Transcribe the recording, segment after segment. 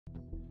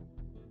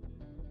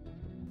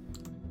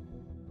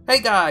Hey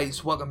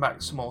guys, welcome back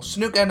to some more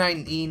Snooker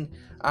 19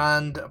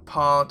 and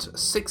part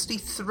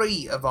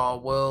 63 of our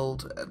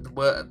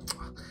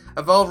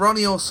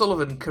Ronnie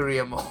O'Sullivan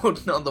Career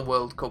Mode, not the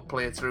World Cup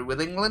playthrough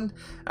with England,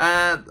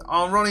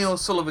 our Ronnie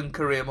O'Sullivan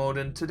Career Mode,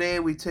 and today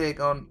we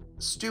take on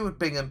Stuart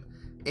Bingham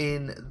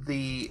in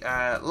the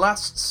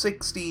last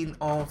 16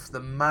 of the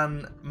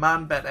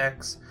Man Bet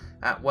X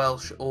at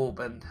Welsh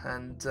Open,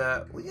 and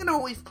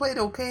we've played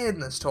okay in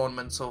this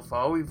tournament so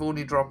far. We've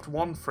only dropped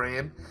one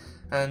frame,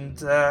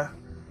 and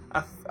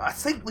I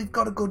think we've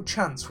got a good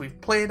chance. We've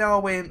played our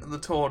way into the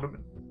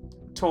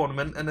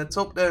tournament, and it's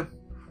up to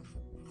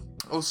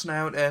us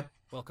now to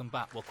welcome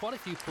back. Well, quite a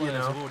few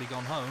players have already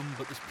gone home,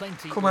 but there's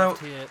plenty come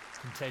left out here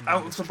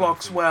out of the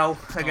blocks well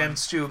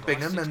against Stuart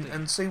Bingham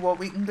and see what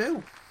we can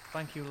do.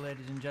 Thank you,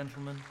 ladies and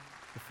gentlemen.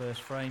 The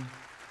first frame,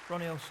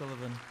 Ronnie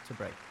O'Sullivan to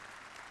break.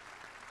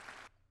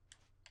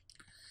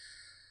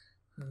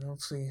 And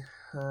obviously,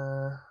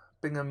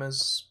 Bingham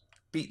has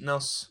beaten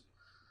us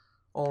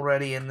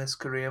already in this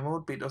career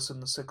mode, beat us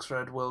in the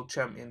 6-Red World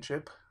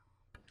Championship,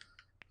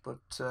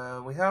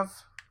 but we have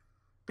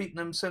beaten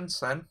him since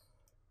then.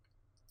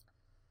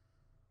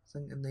 I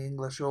think in the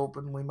English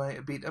Open we might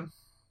have beat him.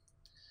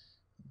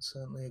 And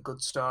certainly a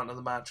good start of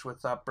the match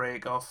with that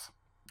break off,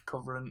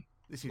 covering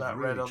that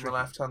really red on the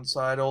left hand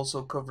side,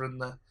 also covering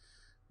the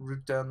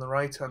route down the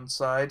right hand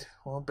side.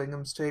 Well,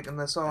 Bingham's taking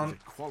this on.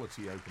 That's a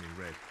quality opening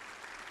red.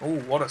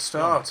 Oh, what a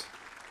start!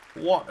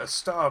 What a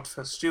start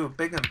for Stuart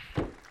Bingham.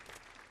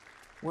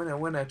 Winner,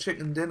 winner,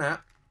 chicken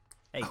dinner.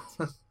 8.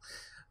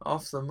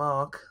 Off the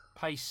mark.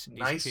 Pace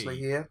nicely is key,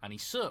 here. and he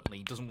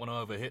certainly doesn't want to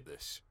overhit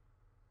this.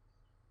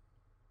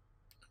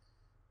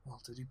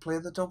 Well, did he play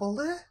the double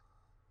there?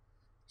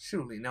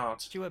 Surely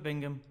not. Stuart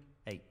Bingham,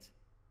 8.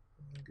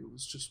 I think it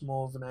was just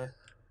more of an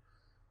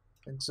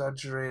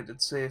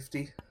exaggerated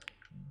safety.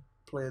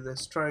 Play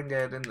this, try and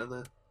get into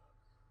the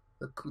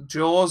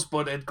jaws,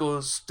 but it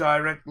goes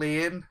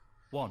directly in.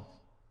 1.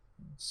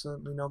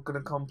 Certainly not going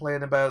to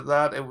complain about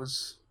that. It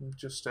was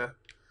just a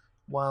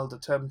wild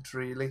attempt,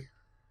 really.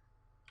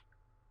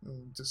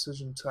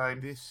 Decision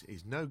time. This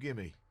is no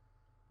gimme.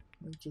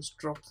 Just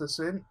drop this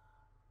in.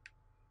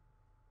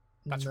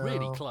 That's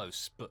really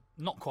close, but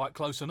not quite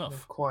close enough.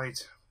 Not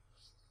quite.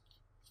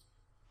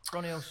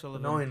 Ronnie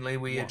O'Sullivan. Annoyingly,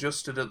 we 1.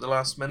 adjusted at the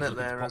last minute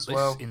there pop as this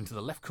well. Into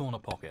the left corner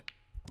pocket.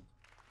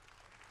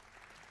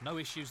 No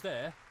issues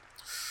there.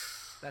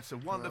 That's a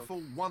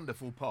wonderful,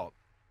 wonderful pot.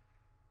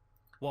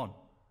 1.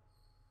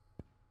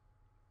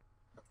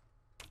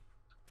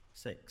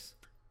 6.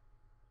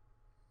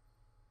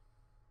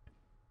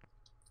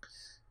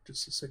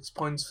 Just the 6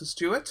 points for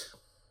Stuart.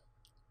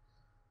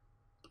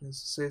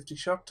 Plays the safety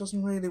shot.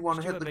 Doesn't really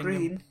want to hit the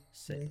green.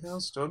 6. He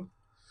has done.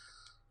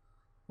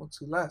 What's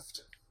he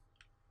left?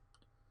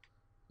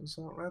 Does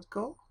that red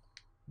go?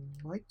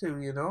 Might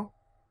do, you know.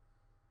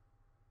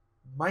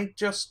 Might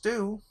just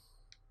do.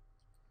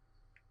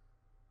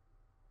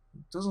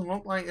 It doesn't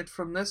look like it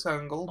from this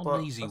angle, Not but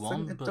an easy I one,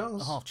 think it but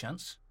does. a half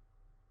chance.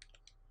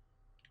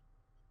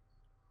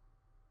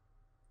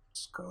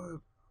 Just gotta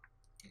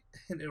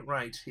hit it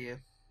right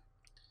here.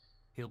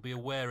 He'll be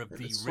aware of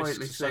the It's risks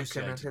slightly thick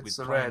and it associated hits with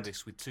the playing red.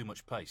 this with too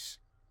much pace.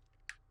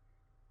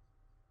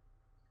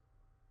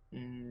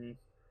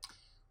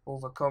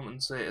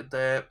 Overcompensated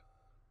there.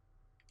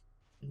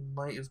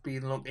 Might have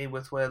been lucky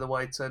with where the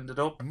whites ended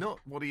up. Not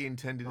what he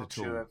intended Not at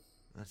all. sure.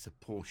 That's a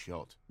poor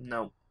shot.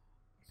 No.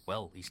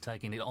 Well, he's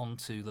taking it on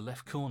to the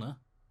left corner.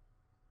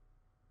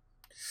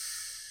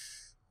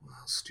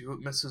 Well,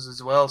 Stuart misses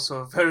as well, so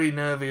a very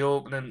nervy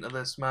opening to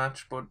this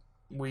match, but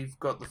we've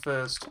got the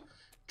first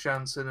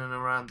chance in and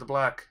around the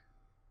black.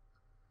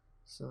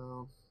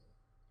 So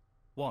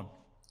 1.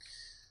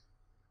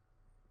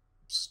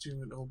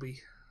 Stuart will be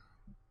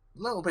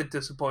a little bit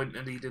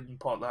disappointed he didn't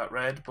pot that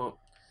red, but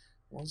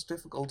it was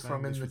difficult for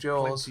him in the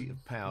jaws.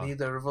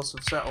 Neither of us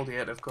have settled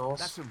yet, of course.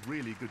 That's a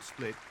really good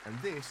split, and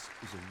this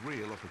is a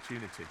real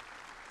opportunity.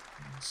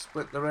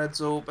 Split the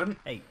reds open.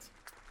 8.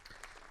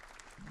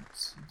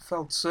 It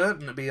felt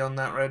certain to be on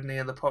that red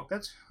near the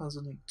pocket.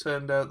 Hasn't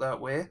turned out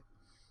that way.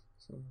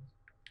 So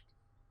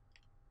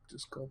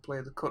just go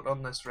play the cut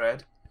on this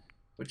red,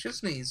 which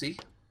isn't easy.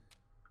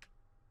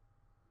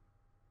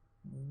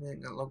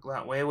 Making it look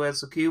that way.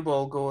 Where's the cue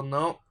ball going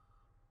though?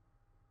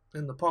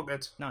 In the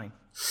pocket. 9.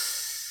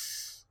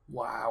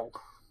 Wow.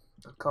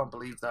 I can't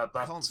believe that.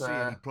 I can't see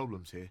any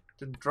problems here.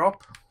 Didn't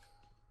drop.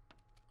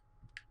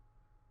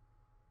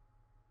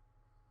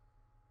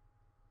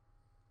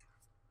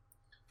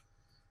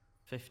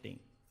 $15.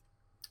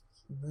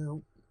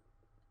 No.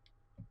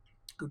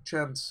 Good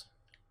chance.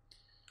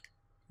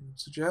 I would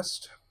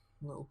suggest.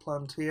 A little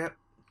plant here.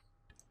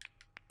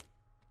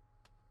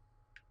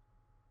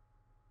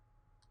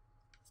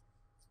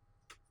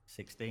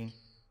 $16.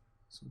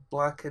 Some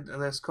black into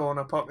this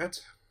corner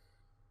pocket.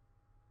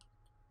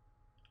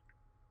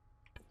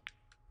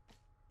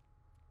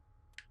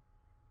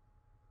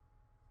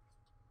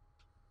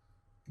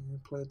 You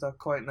played that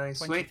quite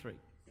nicely. 23.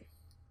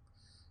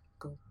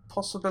 Got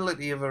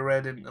possibility of a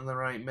red into the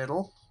right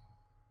middle.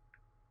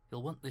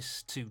 He'll want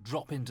this to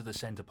drop into the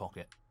centre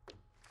pocket.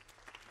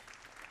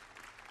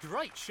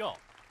 Great shot.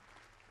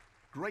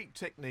 Great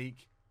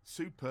technique,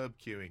 superb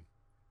cueing.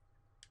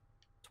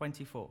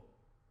 24.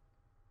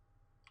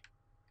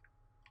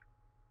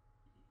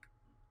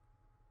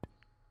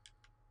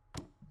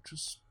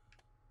 Just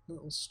a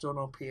little stun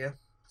up here.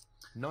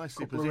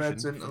 Nicely Couple of positioned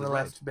reds into for the the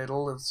left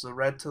middle. There's a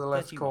red to the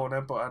left 31.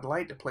 corner, but I'd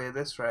like to play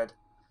this red.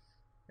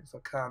 If I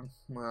can.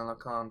 Well, I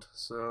can't.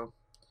 So,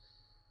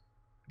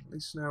 at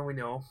least now we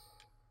know.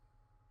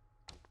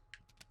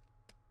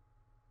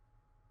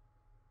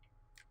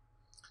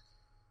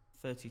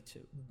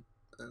 $32.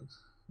 A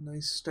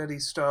nice steady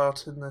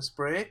start in this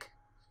break.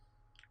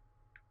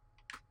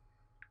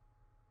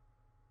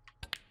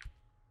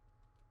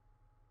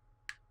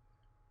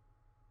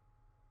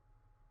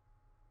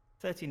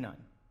 $39. Well,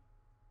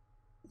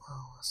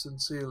 I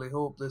sincerely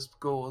hope this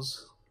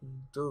goes. It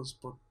does,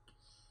 but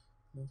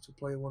I have to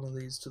play one of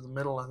these to the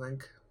middle, I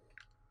think.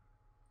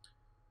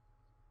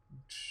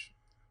 Which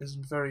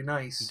isn't very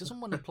nice. He doesn't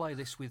want to play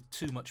this with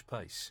too much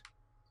pace.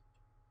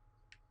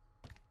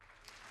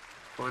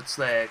 But it's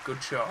there.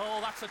 Good shot. Oh,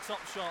 that's a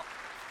top shot.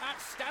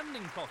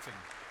 Outstanding potting.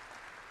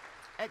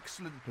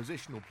 Excellent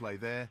positional play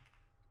there.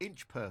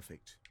 Inch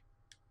perfect.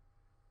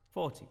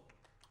 40.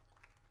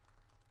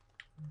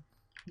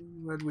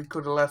 Red we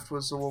could have left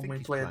was the one think we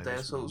he's played playing there,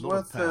 this so it with was a lot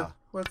of power.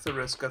 worth the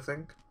risk, I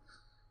think.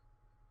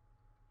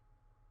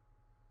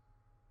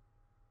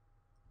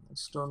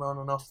 Stun on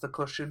and off the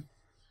cushion.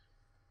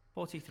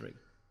 43.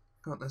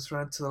 Got this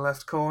red to the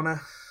left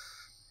corner.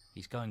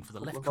 He's going for the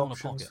Couple left of corner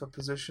options pocket. for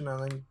position.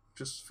 I think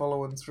just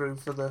following through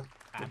for the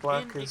And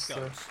black in it is the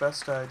goes.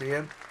 best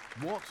idea.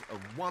 What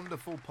a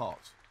wonderful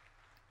pot.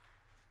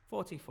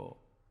 44.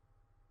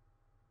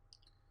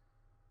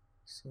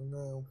 So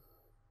now,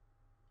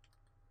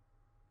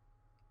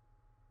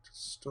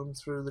 just stun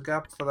through the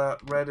gap for that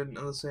red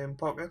into the same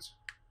pocket.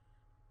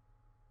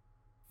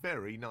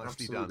 Very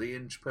nicely Absolutely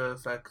done. inch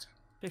perfect.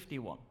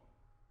 51.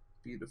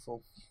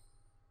 Beautiful.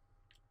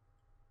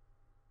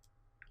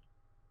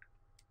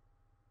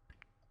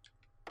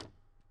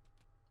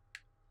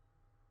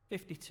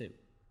 $52.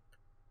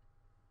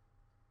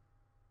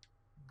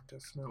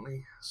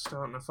 Definitely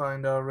starting to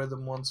find our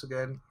rhythm once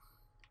again.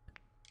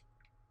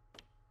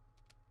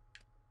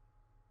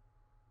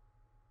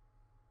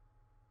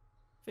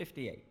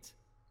 $58.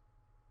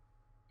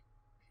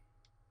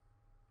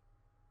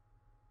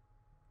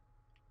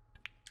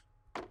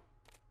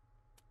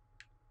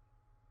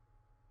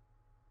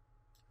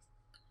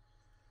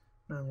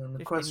 And then the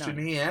 59. question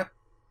here,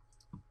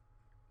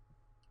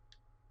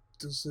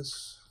 does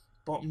this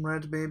bottom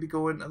red maybe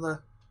go into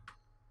the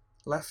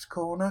left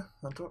corner?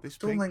 I don't This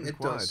think pink it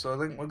required. does, so I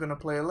think we're going to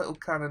play a little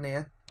cannon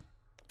here.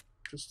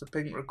 Just the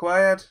pink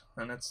required,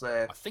 and it's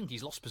there. I think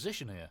he's lost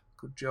position here.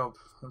 Good job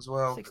as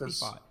well, because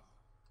 65.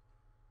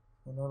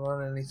 we're not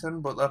on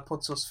anything, but that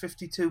puts us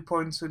 52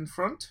 points in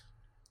front,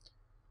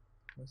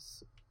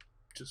 with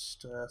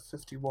just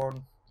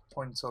 51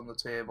 points on the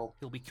table.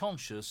 He'll be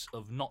conscious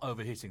of not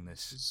overhitting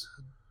this. It's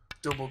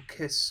double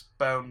kiss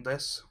bound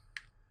this.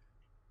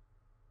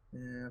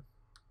 Yeah.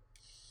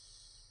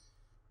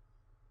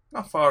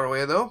 Not far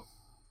away though.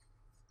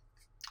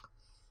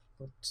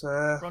 But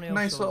Ronnie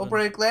nice little O'Sullivan,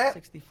 break there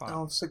 65.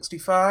 of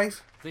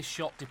 65. This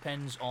shot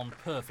depends on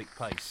perfect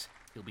pace.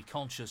 He'll be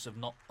conscious of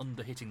not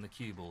underhitting the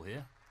cue ball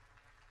here.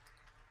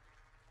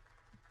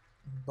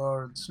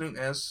 Barring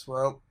Snookers,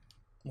 well,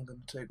 we're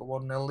going to take a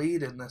 1-0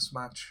 lead in this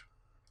match,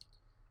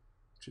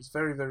 which is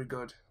very, very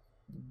good.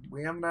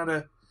 We haven't had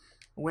a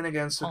win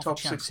against a Half a top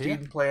chance 16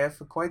 here. player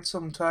for quite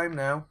some time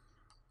now.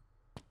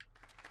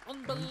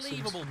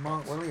 Unbelievable Since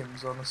Mark pot.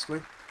 Williams,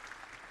 honestly.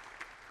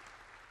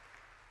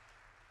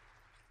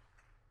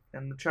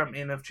 And the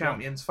champion of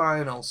champions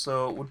final,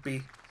 so it would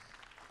be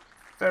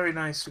very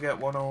nice to get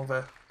one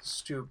over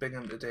Stuart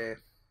Bingham today.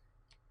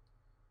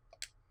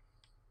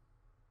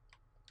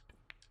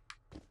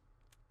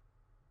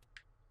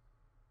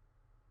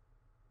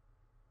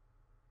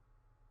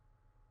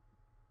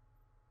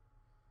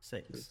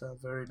 Did 6. that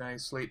very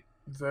nicely.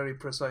 Very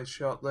precise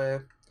shot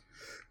there.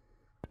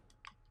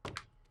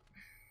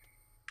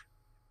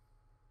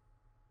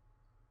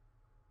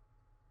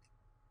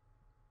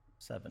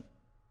 $7.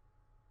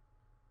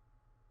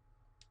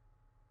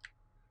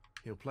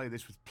 He'll play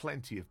this with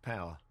plenty of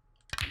power.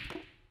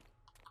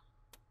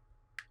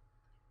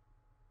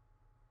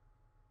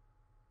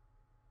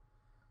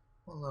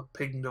 Well, that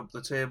pinged up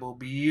the table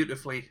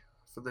beautifully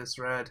for this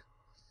red.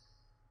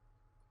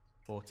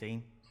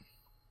 14.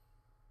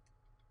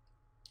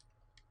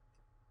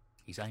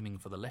 He's aiming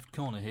for the left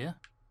corner here.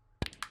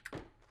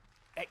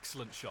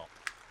 Excellent shot.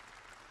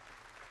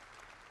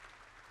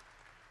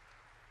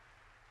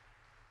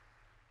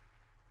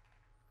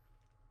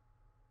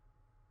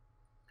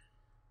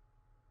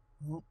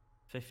 Oh,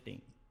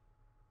 15.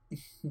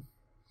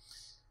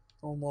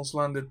 almost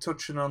landed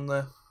touching on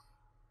the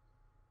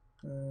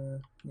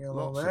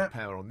yellow Lots there. of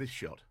power on this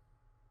shot.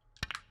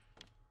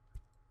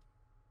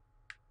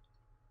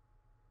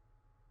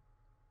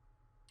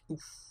 Oof.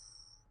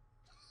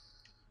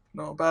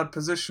 Not a bad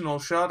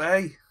positional shot,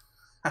 eh?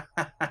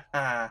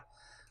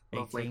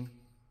 Lovely. 18.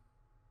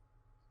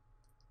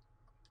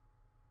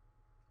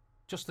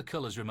 Just the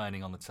colours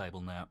remaining on the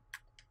table now.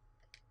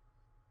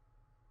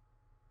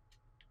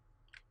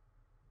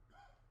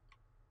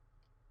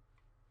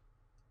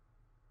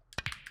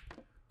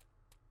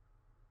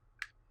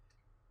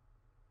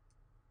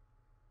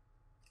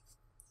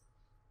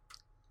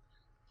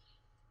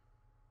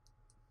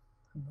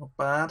 Not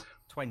bad.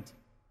 20.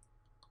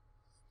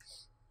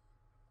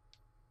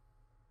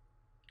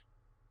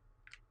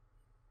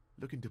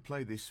 Looking to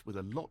play this with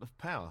a lot of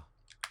power.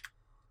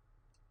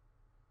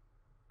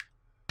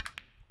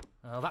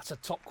 That's a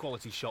top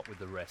quality shot with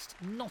the rest.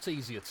 Not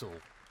easy at all.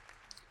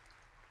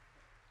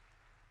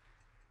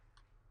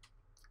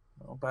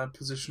 Not a bad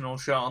positional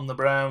shot on the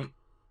brown.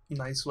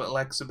 Nice little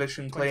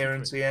exhibition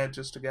clearance here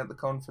just to get the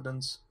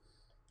confidence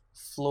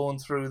flowing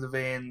through the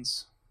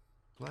veins.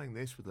 Playing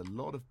this with a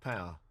lot of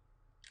power.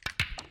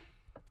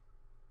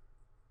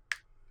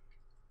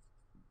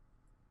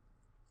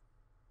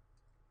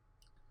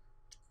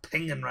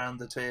 Pinging round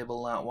the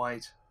table, that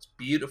white. It's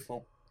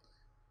beautiful.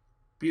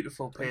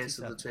 Beautiful pace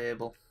of the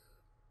table.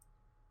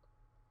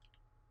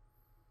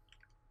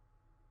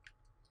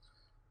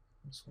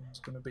 This one's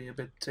going to be a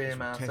bit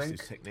tame, I think.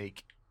 His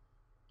technique.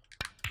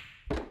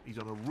 He's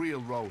on a real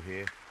roll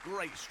here.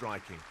 Great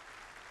striking.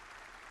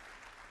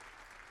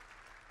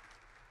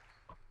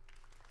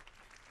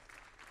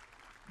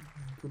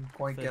 Couldn't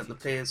quite get the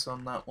pace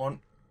on that one.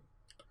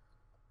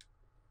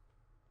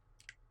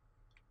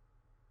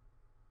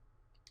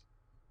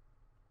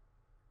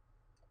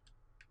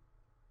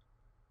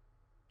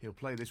 He'll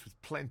play this with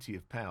plenty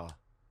of power.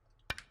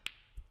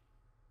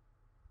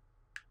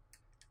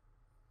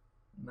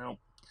 No.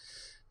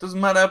 Doesn't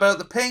matter about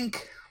the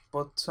pink,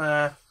 but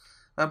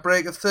that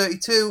break of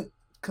 32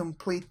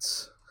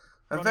 completes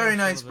a very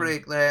nice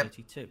break there.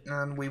 32.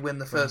 And we win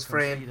the first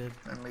frame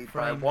and lead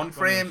by 1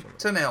 frame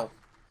to 0.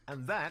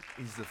 And that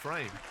is the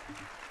frame.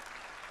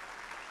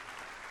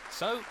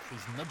 So,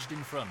 he's nudged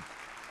in front.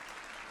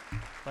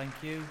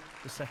 Thank you.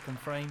 The second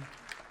frame.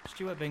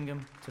 Stuart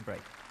Bingham to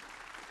break.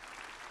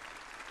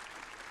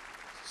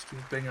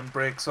 Stuart Bingham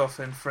breaks off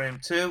in frame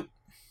 2.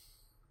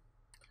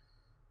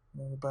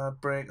 Not a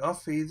bad break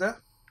off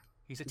either.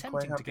 He's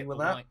attempting to get the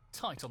white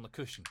tight on the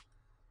cushion.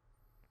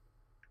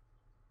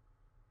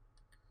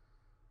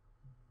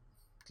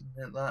 Didn't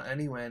hit that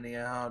anywhere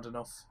near hard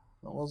enough.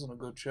 That wasn't a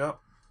good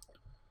shot.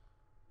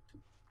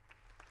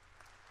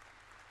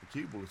 The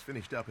cue ball is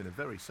finished up in a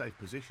very safe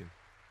position.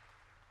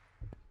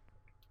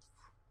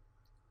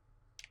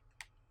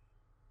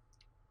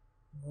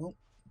 Well,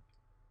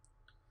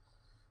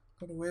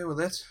 got away with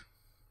it.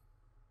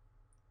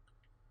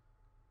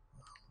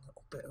 A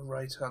little bit of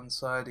right hand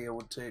side here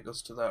would take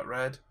us to that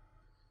red.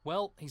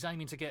 Well, he's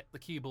aiming to get the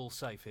cue ball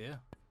safe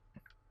here.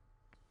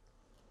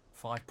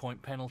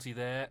 5-point penalty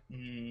there.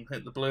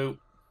 Hit the blue.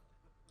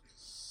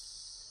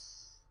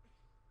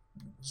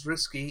 It was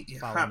risky. You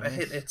Foul had to miss.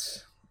 hit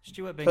it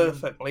Stuart Bingham,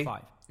 perfectly.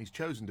 5. He's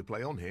chosen to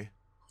play on here.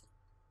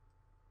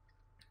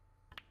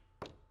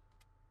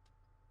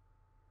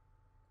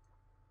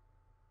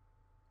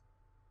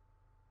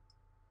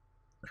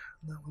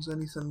 That was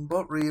anything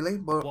but really,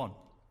 but 1.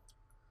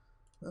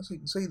 as you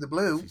can see, the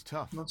blue, This is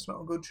tough. that's not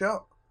a good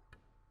shot.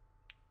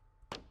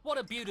 What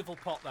a beautiful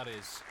pot that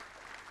is.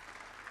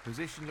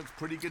 Position looks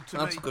pretty good to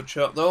me. That's a good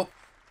shot though.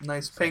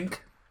 Nice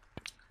pink.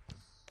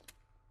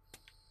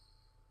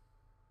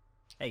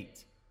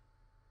 8.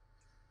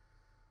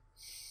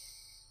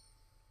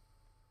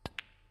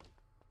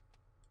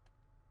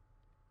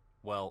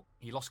 Well,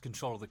 he lost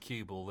control of the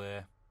cue ball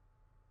there.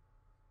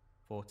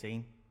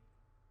 14.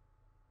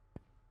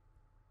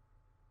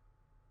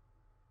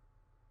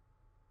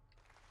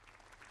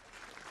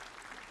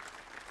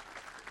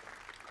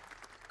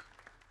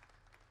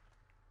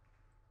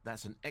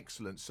 That's an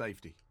excellent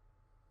safety.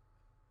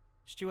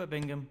 Stuart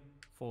Bingham,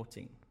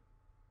 14.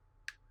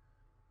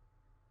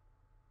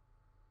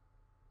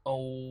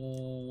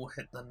 Oh,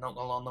 hit the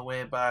knuckle on the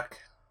way back.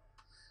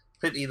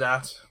 Pity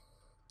that.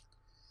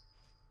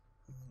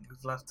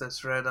 We've left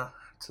this red to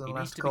the He needs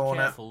left to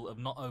corner. be careful of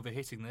not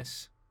overhitting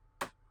this.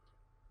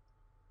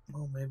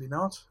 Oh, maybe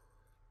not.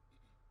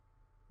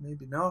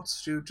 Maybe not.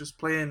 Stu just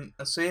playing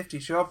a safety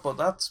shot, but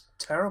that's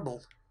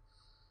terrible.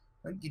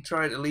 I think he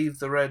tried to leave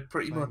the red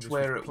pretty Playing much this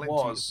where with it plenty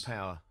was, of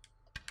power.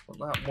 but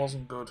that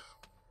wasn't good.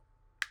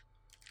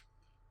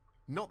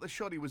 Not the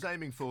shot he was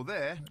aiming for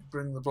there.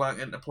 Bring the black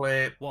into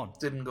play. 1.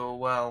 Didn't go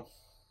well.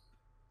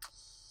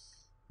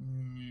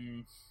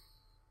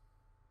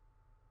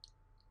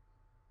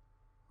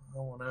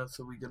 How on earth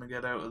are we going to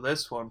get out of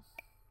this one?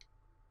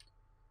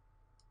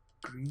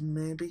 Green,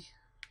 maybe?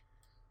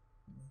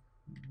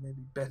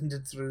 Maybe bend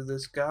it through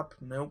this gap?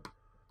 Nope.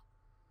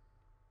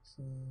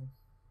 So,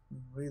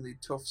 really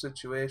tough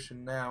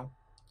situation now.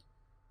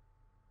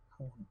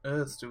 How on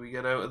earth do we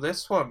get out of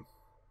this one?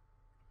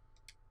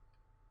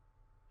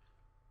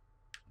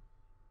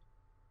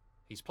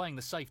 He's playing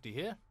the safety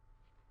here.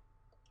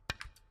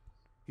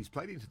 He's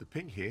played into the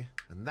pink here,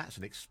 and that's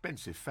an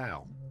expensive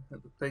foul.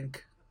 Hit the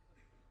pink.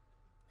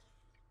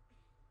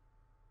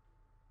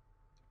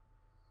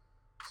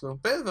 So a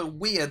bit of a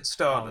weird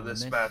start to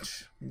this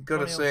match. You've got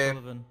to Ronnie say,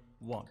 O'Sullivan,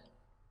 1.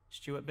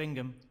 Stuart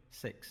Bingham,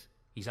 6.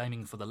 He's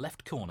aiming for the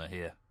left corner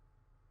here.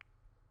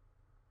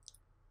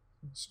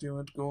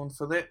 Stuart going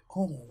for the...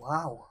 Oh,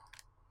 wow.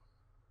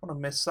 What a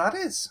miss that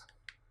is.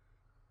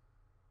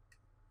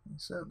 You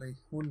certainly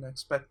wouldn't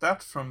expect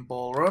that from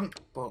ball run,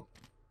 but...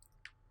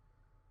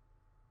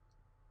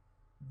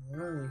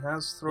 Yeah, he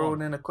has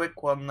thrown in a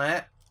quick one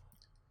there.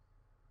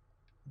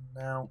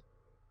 Now...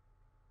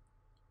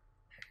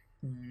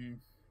 The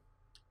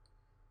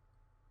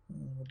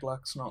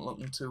black's not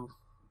looking too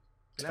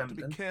You'll have to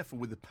be tempting. careful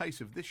with the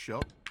pace of this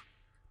shot.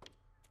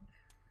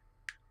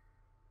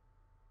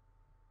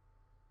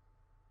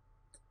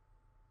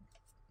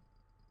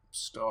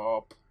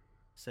 Stop.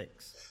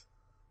 6.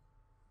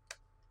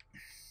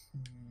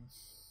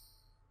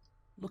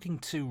 Looking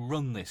to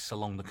run this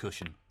along the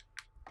cushion.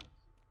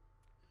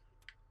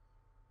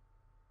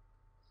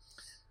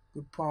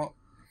 Good pot.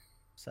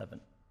 7.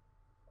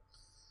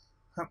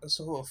 Had to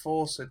sort of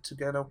force it to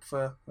get up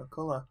for a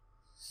colour.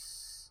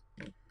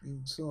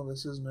 Even so,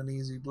 this isn't an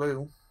easy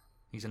blue.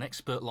 He's an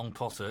expert long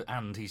potter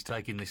and he's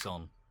taking this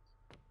on.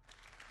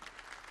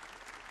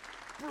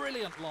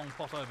 Brilliant long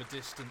pot over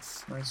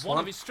distance. Nice one one.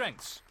 of his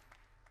strengths.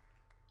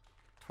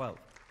 12.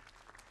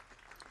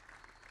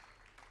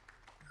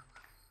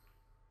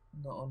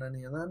 Not on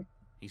any of them.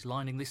 He's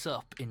lining this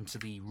up into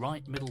the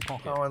right middle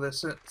pocket. Power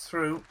this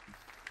through.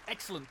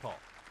 Excellent pot.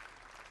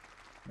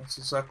 That's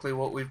exactly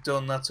what we've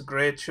done. That's a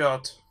great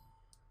shot.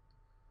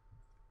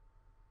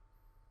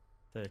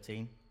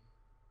 13.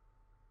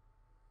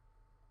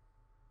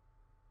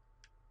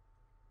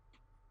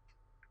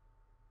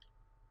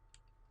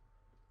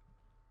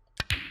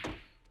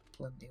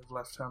 Plenty of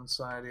left-hand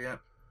side here.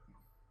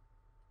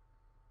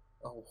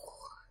 Oh,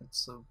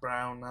 it's the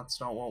brown.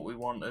 That's not what we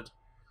wanted.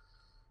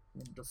 We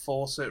wanted to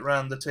force it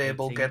round the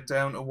table, 18. get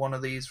down to one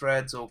of these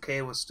reds.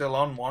 Okay, we're still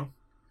on one.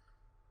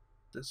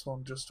 This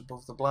one just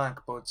above the black,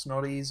 but it's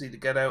not easy to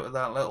get out of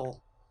that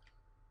little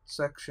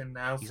section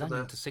now. He's for aiming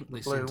the to sink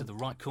this blue. into the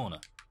right corner.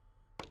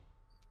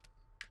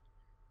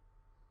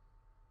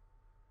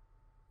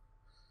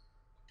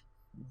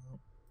 No,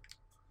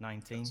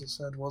 19. as I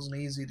said, wasn't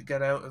easy to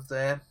get out of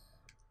there.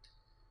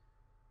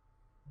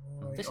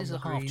 Right, This on is the a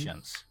half green.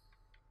 chance.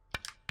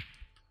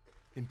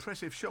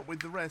 Impressive shot with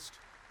the rest.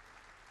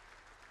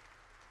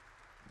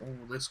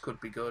 Oh, this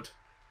could be good.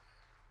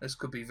 This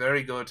could be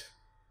very good.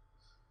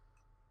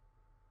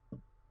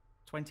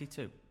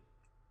 22.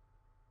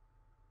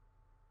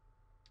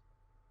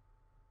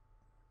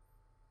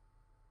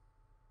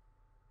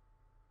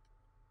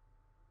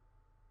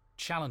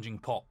 Challenging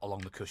pot along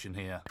the cushion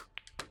here.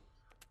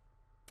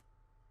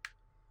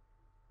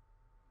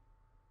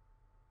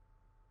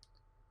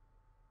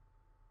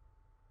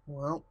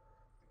 Well,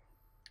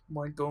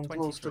 might go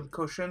close to 23. the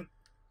cushion.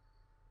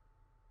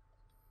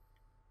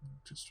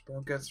 Just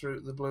about get through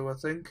to the blue, I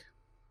think.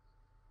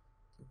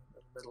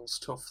 The middle's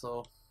tough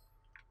though.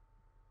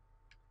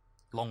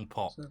 Long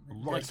pot,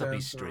 Certainly right get up down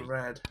his to the street.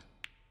 red.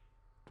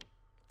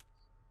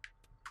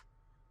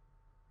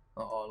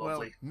 Oh, Well,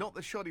 lovely. not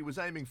the shot he was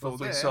aiming for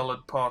Lovely there.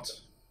 solid pot.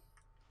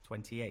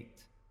 28.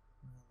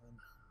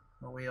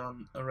 Are we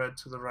on a red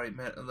to the right?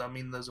 I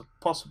mean, there's a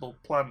possible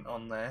plant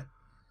on there.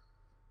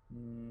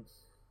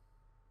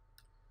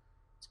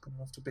 It's going to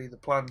have to be the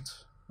plant.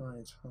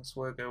 Right, let's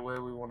work out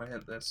where we want to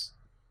hit this.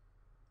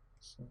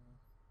 So,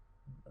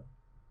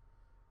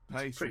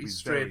 Pace it's a pretty will be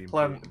straight very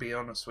plant, important. to be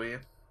honest with you.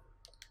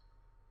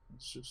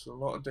 It's just a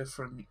lot of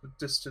different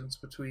distance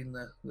between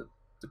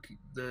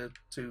the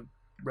two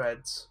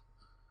reds.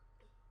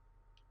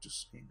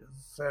 Just need to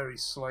very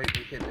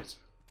slightly hit it.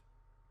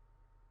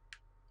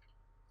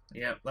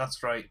 Yeah,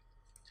 that's right.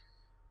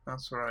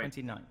 That's right.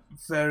 29.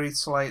 Very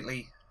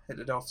slightly hit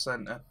it off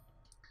centre.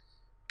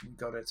 You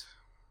got it.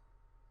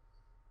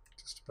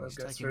 Just about He's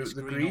get taking through this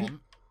the green green. on.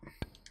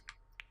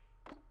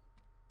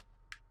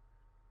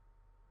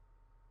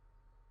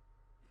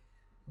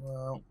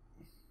 Well,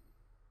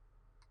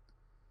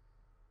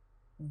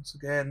 once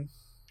again,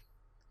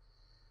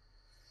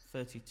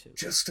 32.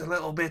 just a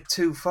little bit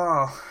too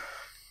far.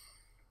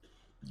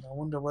 I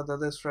wonder whether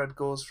this red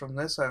goes from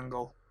this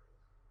angle.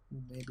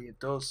 Maybe it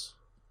does.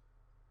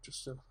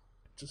 Just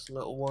a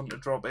little one to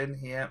drop in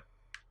here.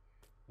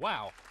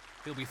 Wow,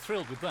 he'll be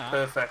thrilled with that.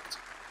 Perfect.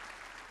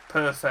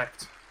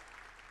 Perfect.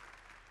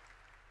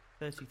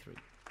 33. I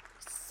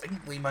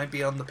think we might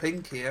be on the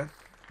pink here.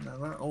 Now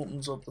that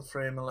opens up the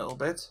frame a little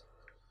bit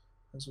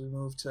as we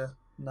move to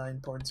 9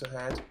 points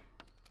ahead.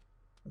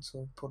 This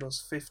will put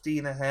us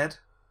 15 ahead.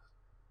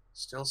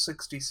 Still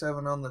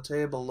 67 on the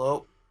table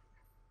though.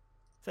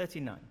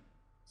 39.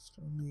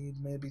 Still need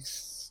maybe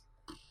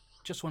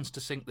Just wants to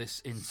sink this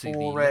into the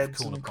 4 left reds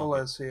corner and pocket.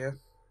 colours here.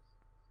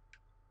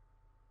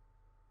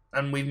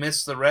 And we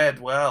missed the red.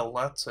 Well,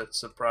 that's a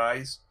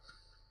surprise.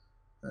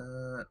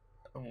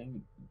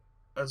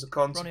 As a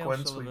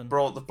consequence, we O'Sullivan,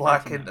 brought the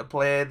black 39. into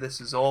play. This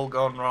has all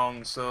gone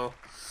wrong. So,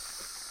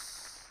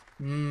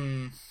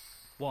 1.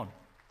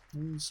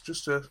 it's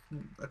just a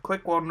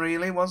quick one,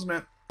 really, wasn't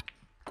it?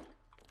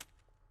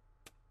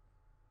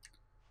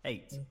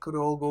 8. It could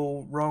all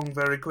go wrong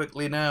very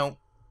quickly now.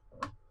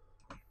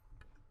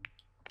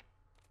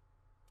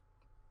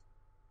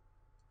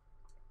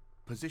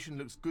 position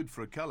looks good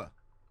for a colour.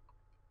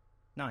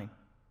 9.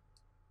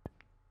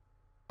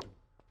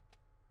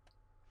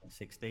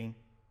 16.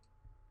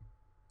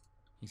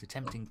 He's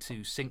attempting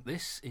to sink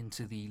this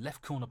into the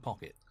left corner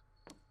pocket.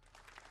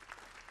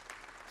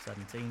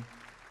 17.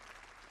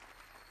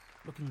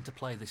 Looking to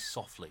play this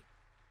softly.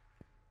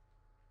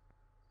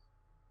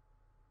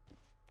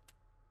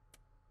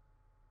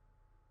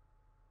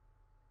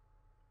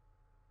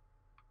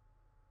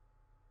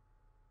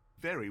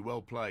 Very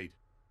well played.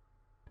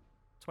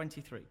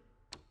 23.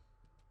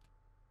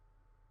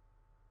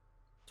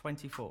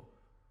 24.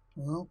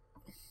 Well,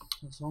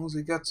 as long as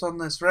he gets on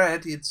this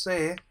red, you'd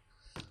say.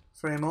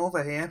 Frame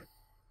over here.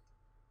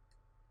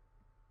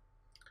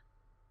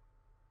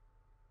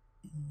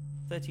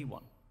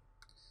 31.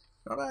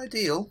 Not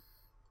ideal.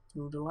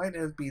 You would like to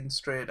have been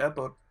straighter,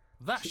 but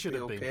That should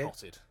have okay. been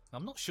potted.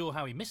 I'm not sure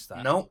how he missed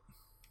that. Nope.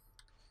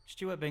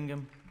 Stuart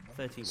Bingham,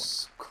 31.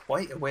 It's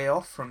quite a way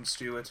off from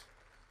Stuart.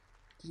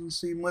 Doesn't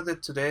seem with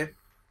it today,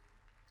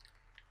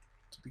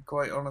 to be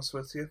quite honest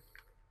with you.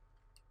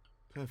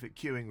 Perfect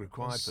cueing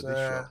required It's, for this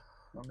shot.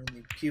 I mean,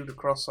 he cued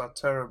across that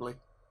terribly.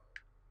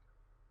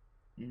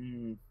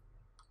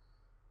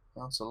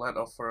 That's a let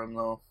off for him,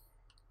 though.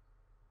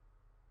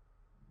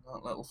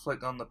 That little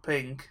flick on the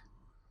pink.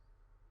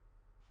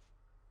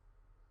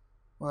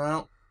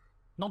 Well,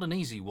 Not an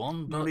easy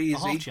one, but not a easy.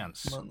 half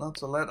chance. But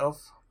that's a let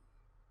off.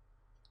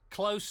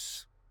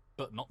 Close,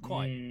 but not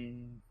quite.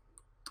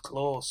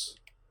 Close.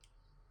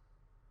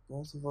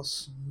 Both of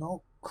us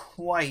not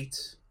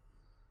quite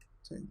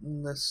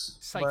taking this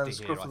by Safety the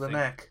scruff here, of I the think.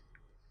 neck.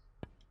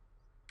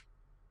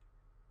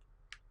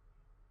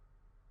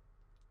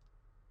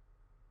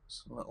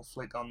 Just a little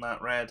flick on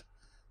that red.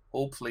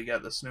 Hopefully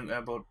get the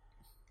snooker, but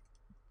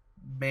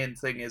main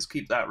thing is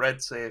keep that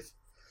red safe.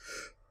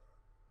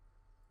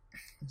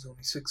 There's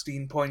only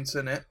 16 points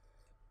in it.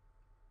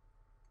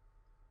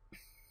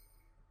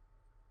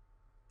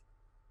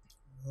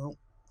 Well,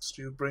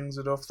 Stu brings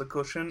it off the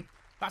cushion.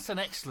 That's an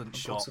excellent And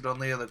shot. puts it on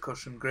the other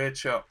cushion. Great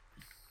shot.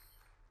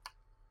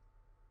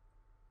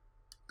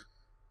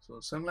 So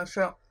a similar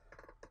shot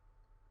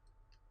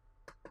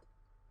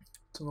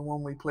to the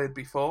one we played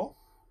before.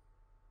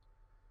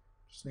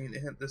 Just need to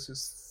hit this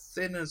as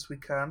thin as we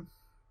can.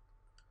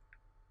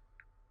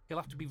 He'll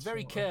have to be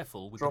very Sort of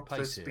careful with Drop the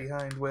pace this here.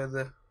 behind where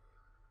the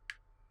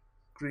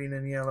green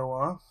and yellow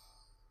are.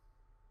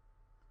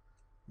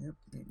 Yep,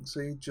 you can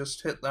see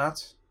just hit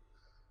that.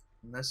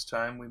 And this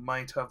time we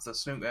might have the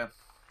snooker.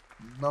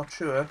 Not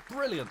sure.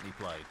 Brilliantly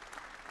played.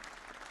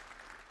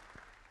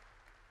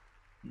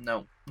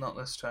 No, not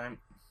this time.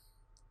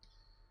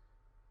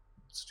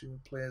 Stu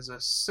plays a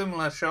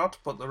similar shot,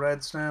 but the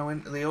red's now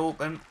into the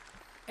open.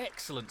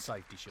 Excellent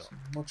safety shot.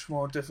 Much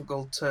more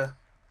difficult to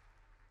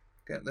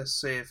get this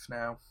safe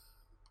now.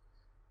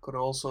 Could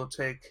also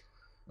take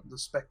the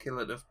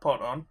speculative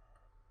pot on,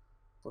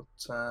 but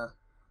I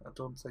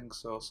don't think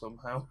so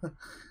somehow.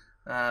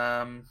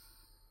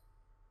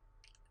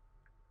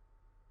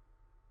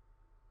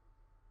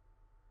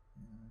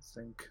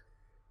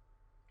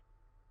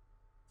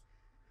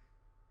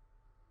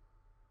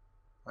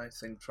 I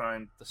think try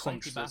and The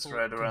punch safety this battle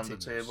red around the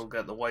continues. table,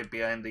 get the white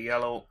behind the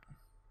yellow.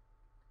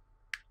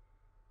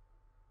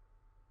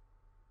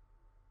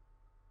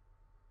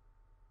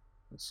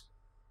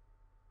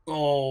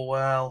 Oh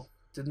well,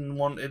 didn't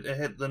want it to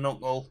hit the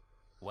knuckle.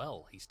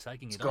 Well, he's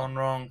taking It's it gone on.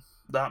 wrong.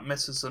 That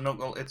misses the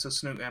knuckle. It's a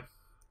snooker.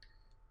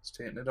 It's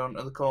taking it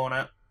onto the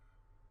corner.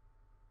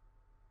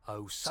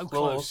 Oh, so It's close.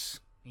 close.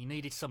 He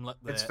needed some luck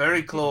there. It's very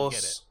He didn't get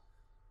it. close.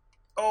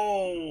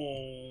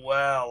 Oh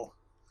well.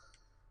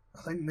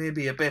 I think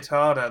maybe a bit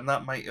harder, and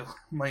that might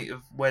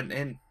have went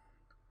in.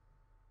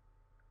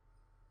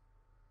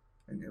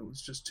 I think it was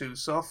just too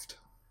soft.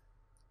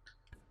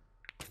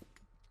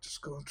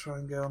 Just go and try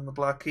and get on the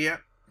black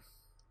here.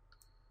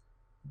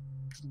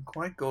 Didn't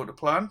quite go to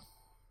plan.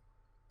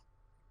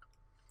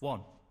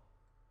 1.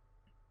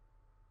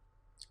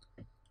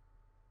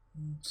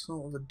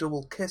 Sort of a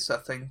double kiss, I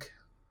think.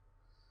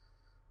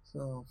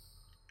 So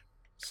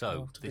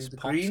So, have to be this the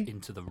pops green.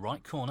 into the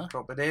right corner.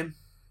 drop it in.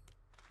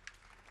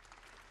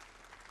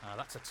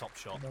 That's a top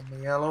shot. And on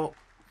the yellow.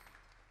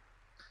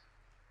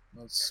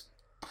 That's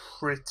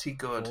pretty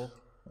good. 4.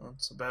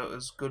 That's about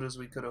as good as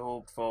we could have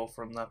hoped for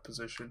from that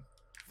position.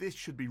 This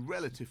should be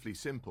relatively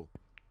simple.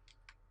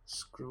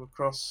 Screw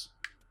across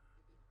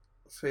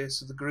the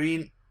face of the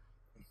green.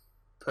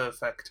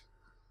 Perfect.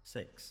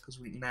 6. Because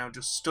we can now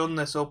just stun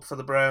this up for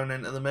the brown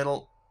into the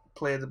middle.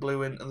 Play the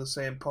blue into the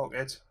same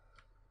pocket.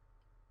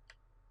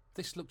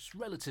 This looks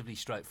relatively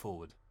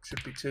straightforward.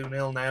 Should be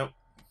 2-0 now.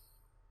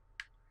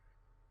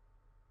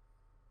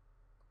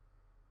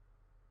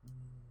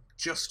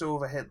 Just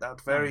overhit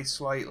that very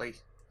slightly.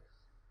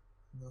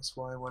 That's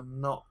why we're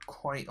not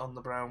quite on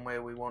the brown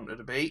where we wanted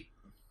to be.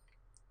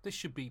 This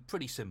should be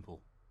pretty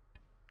simple.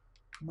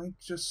 Might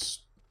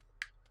just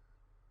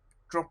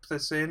drop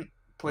this in,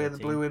 play the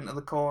 13. blue into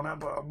the corner,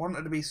 but I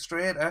wanted to be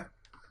straighter.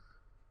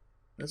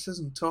 This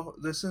isn't tough.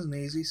 This isn't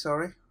easy,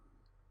 sorry.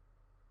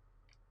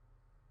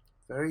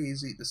 Very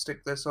easy to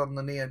stick this on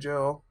the near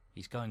jaw.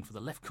 He's going for the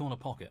left corner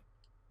pocket.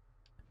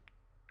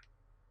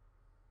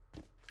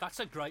 That's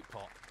a great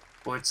pot.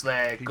 But it's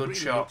there. He Good really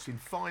shot. looks in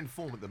fine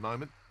form at the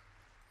moment.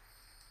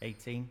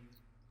 18.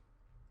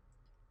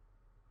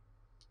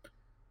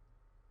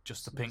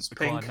 Just the pink It's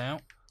required pink. now.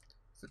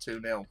 For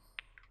 2-0.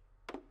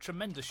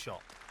 Tremendous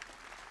shot.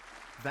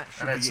 That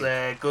should And be it's it.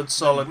 there. Good No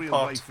solid real way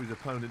pot. for his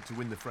opponent to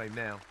win the frame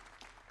now.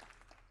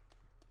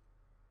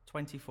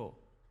 24.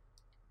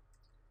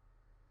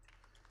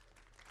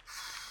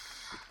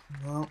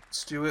 Well,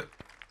 Stewart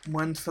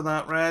went for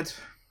that red.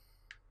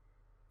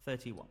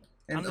 31.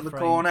 Into And the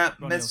frame, corner.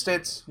 Ronnie Missed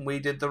O'Sullivan. it. We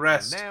did the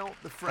rest. And now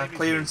the frame That is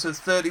clearance his.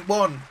 of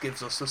 31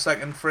 gives us the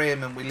second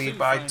frame, and we lead 2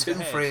 by frames 2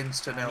 ahead,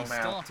 frames to and 0 he's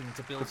now. starting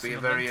to build Could be some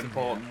a very momentum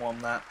important here. one,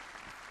 that.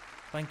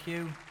 Thank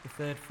you. The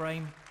third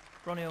frame,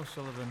 Ronnie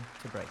O'Sullivan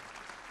to break.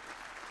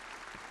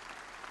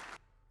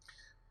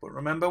 But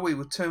remember, we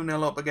were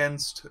 2-0 up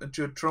against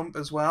Judd Trump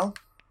as well.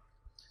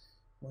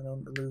 Went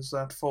on to lose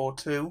that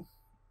 4-2.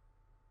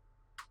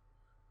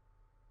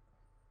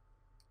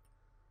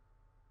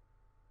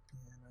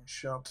 Yeah, nice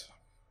shot.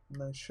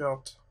 Nice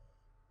shot.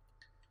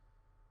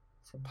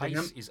 From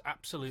Bingham. Pace is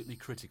absolutely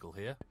critical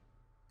here.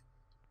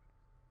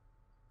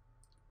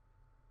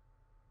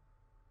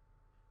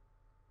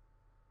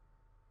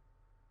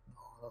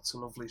 Oh, that's a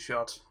lovely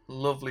shot.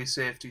 Lovely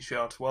safety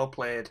shot. Well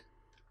played.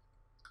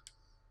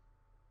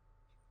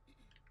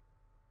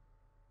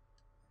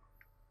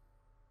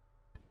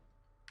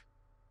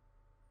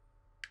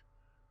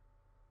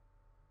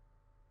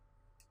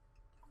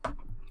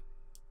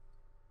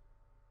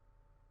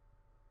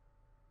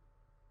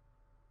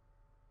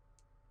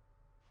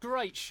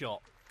 Great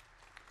shot.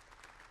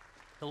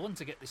 He'll want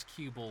to get this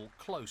cue ball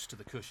close to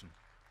the cushion.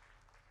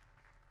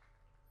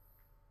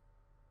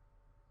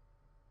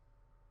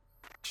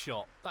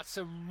 Shot. That's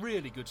a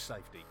really good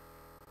safety.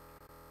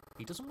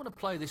 He doesn't want to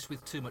play this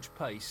with too much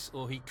pace,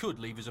 or he could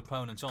leave his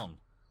opponent on.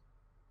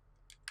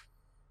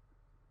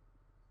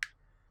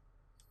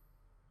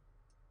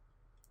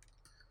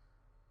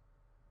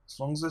 As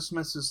long as this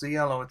misses the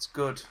yellow, it's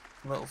good.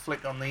 A little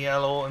flick on the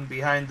yellow and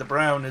behind the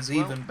brown is Well,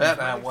 even he's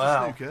better. managed to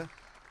Wow. snooker.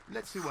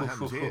 Let's see what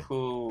happens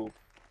here.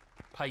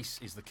 Pace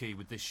is the key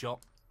with this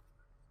shot.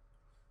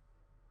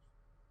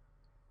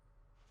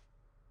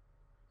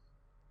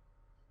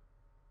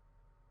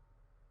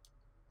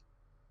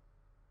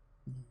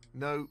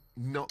 No,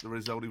 not the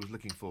result he was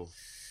looking for.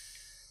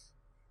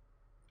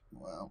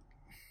 Well,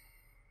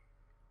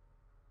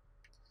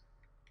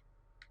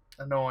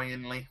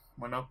 annoyingly,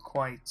 we're not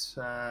quite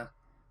where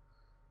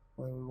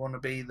we want to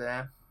be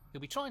there.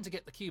 He'll be trying to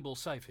get the cue ball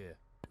safe here.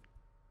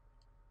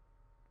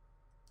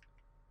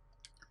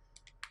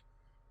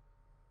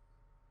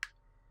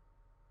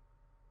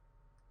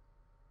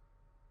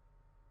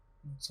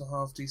 It's a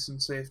half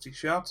decent safety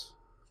shot.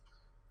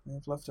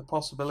 We've left a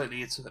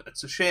possibility.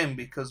 It's a shame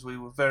because we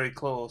were very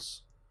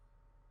close.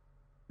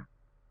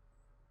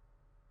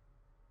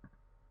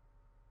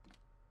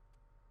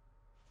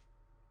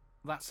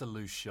 That's a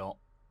loose shot.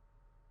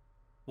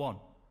 1.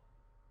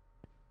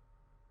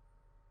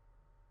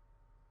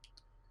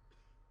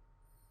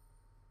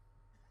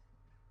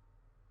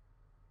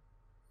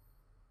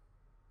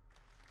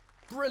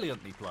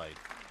 Brilliantly played.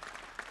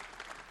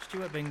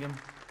 Stuart Bingham.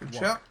 Good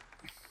 1. shot.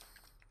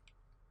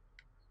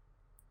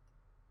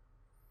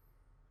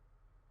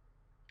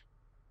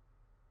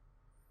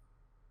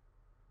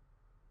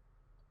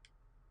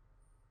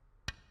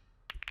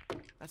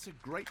 That's a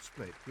great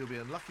split. He'll be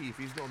unlucky if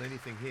he's not on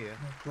anything here.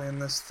 We're playing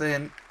this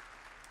thin.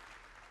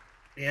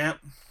 Yeah.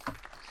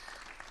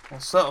 We'll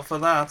settle for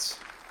that.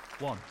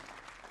 1.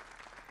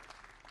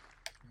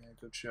 Yeah,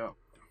 good shot.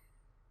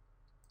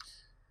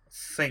 I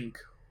think.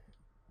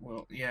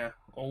 Well, yeah.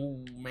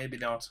 Oh, maybe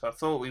not. I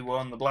thought we were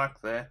on the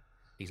black there.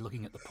 He's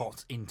looking at the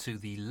pot into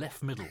the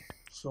left middle.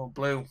 So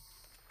blue.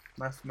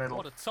 Left middle.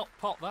 What a top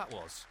pot that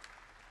was.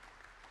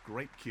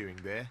 Great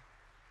cueing there.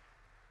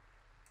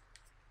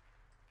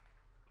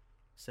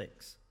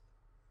 6.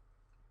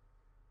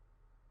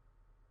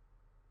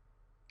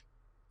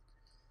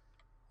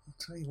 I'll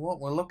tell you what,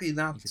 we're lucky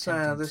that He's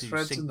attempting this to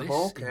red's sink in the this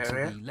bulk into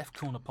area. the left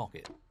corner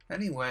pocket.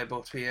 Anyway,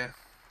 but here.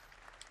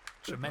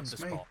 Tremendous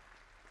Goodness me. pot.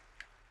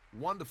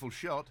 Wonderful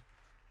shot.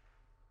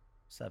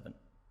 7.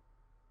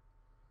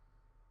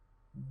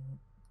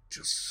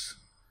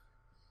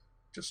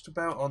 Just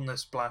about on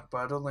this black, but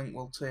I don't think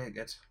we'll take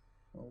it.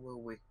 Or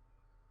will we?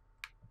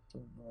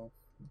 Don't know.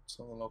 Let's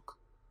have a look.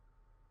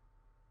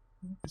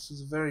 This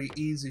is a very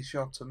easy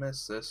shot to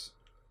miss this.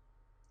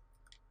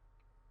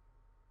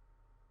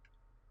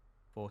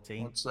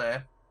 14. What's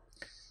there?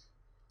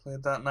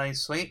 Played that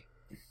nicely.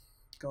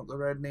 Got the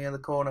red near the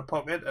corner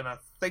pocket, and I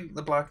think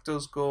the black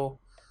does go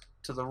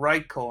to the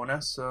right corner,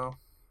 so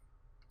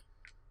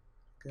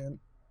again,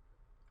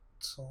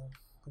 it's all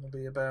going to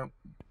be about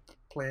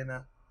playing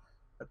a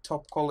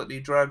top quality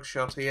drag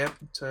shot here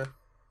to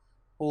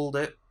hold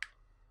it.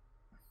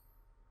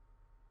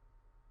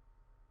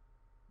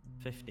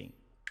 15.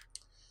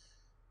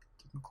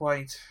 Didn't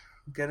quite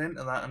get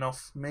into that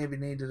enough. Maybe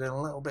needed a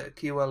little bit of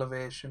cue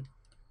elevation.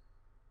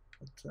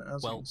 But,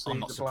 as you Well, can see, I'm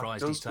not the black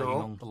surprised does he's taking go.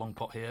 on the long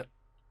pot here.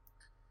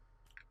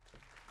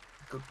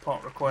 Good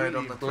pot required Really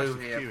on the blue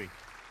impressive here. cueing.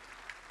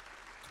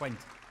 20.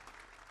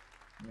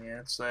 Yeah,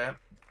 it's there.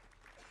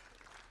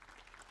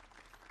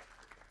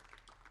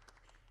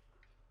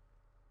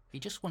 He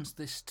just wants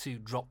this to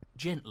drop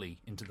gently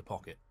into the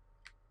pocket.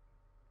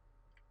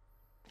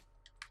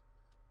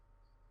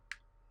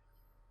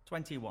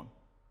 21.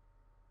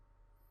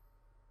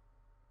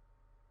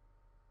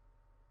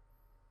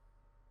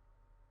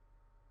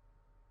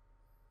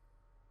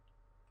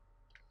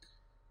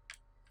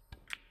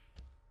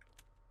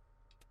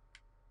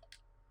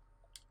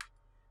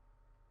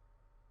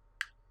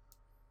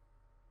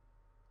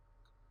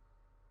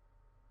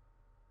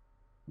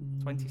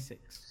 Mm.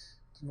 26.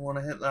 Didn't want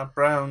to hit that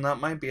brown. That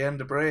might be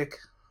end of break.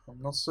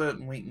 I'm not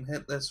certain we can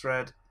hit this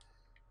red.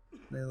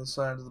 The other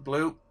side of the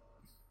blue.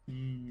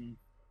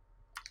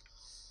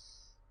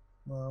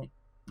 Well,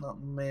 that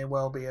may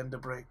well be end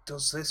of break.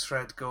 Does this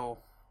red go?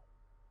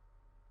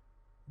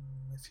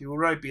 If you were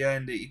right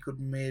behind it, you could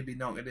maybe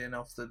knock it in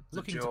off the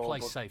Looking jaw. to play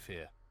but, safe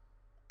here.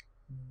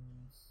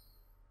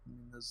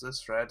 there's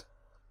this red.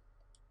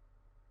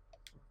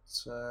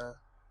 It's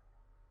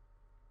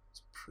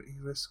pretty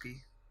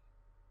risky.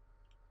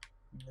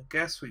 I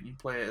guess we can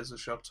play it as a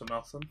shot to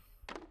nothing.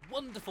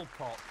 Wonderful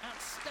pot.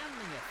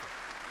 Outstanding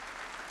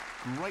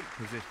effort. Great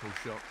positional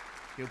shot.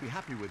 He'll be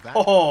happy with that.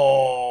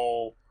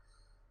 Oh!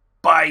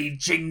 By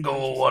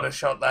jingle, what a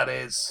shot that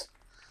is.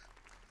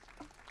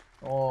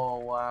 Oh,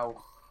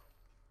 wow.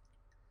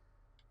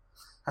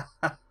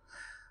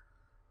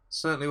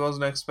 Certainly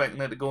wasn't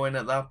expecting it to go in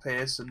at that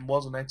pace and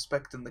wasn't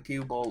expecting the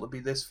cue ball to be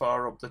this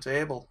far up the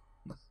table.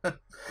 I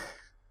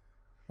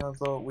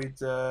thought we'd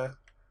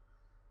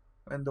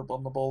end up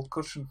on the ball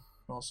cushion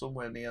or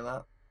somewhere near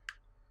that.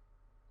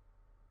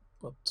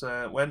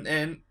 But went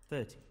in.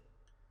 30.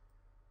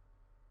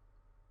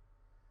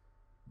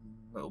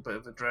 A little bit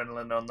of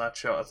adrenaline on that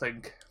shot, I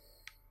think.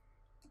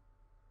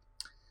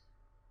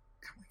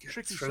 Can we get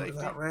Tricky through to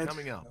safety that red?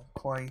 coming up. Not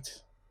quite.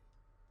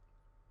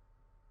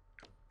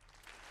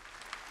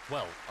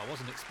 Well, I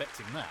wasn't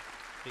expecting that.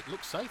 It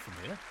looks safe from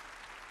here.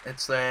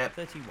 It's there.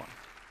 31.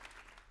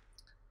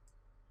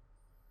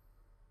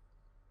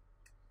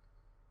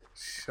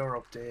 Sure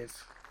up, Dave.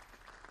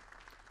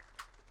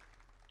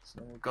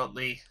 So we've got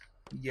the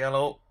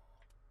yellow,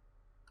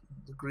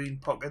 the green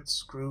pocket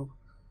screw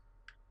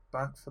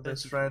back for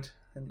this 34. red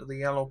into the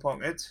yellow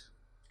pocket.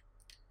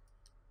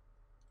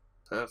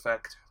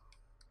 Perfect.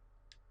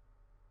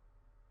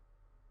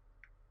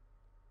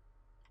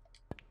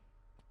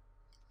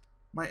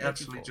 Might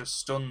actually 34. just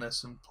stun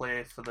this and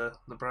play for the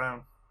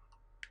brown.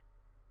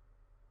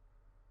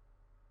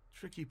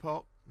 Tricky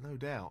pot, no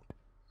doubt.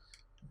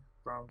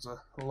 Brown's a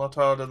lot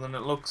harder than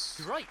it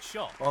looks Great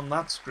shot. on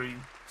that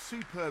screen.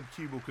 Superb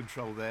cue ball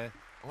control there.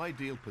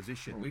 Ideal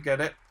position. But we get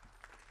it.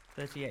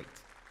 38.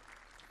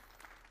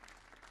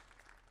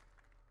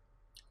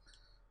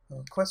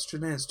 The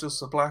question is, does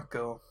the black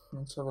go?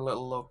 Let's have a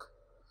little look.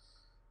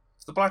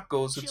 If the black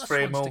goes, it's Just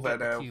frame wants to over get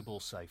the now. cue ball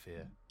safe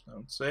here. I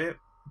would say it,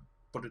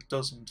 but it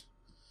doesn't.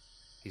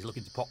 He's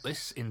looking to pop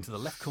this into the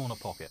left corner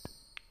pocket.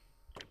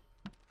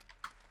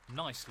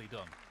 Nicely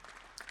done.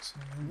 So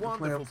we play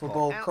Wonderful up for pot.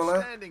 ball colour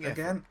Outstanding effort.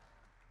 again.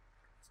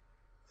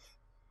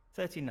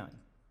 39.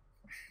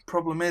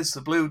 Problem is,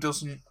 the blue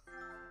doesn't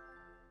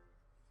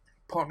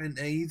pot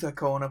into either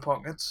corner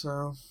pocket,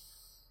 so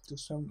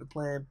just having to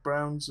play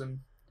browns and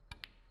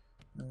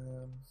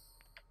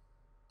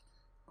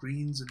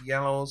greens and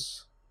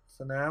yellows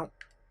for now.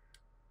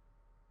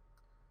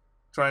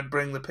 Try and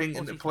bring the pink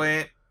into 43.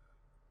 play.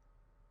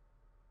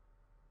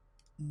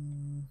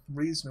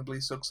 Reasonably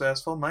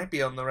successful. Might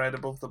be on the red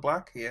above the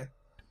black here.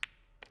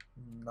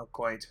 Not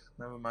quite.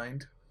 Never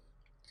mind.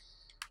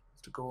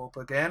 Have to go up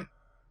again.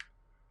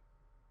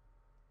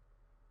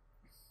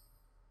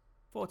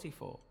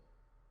 44.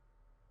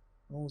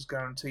 Always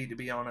guaranteed to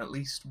be on at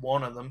least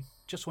one of them.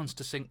 Just wants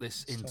to sink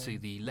this So into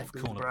the left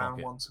it'll be corner brown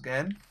pocket. once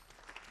again.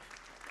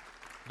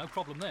 No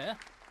problem there.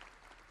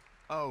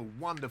 Oh,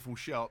 wonderful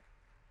shot.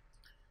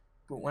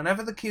 But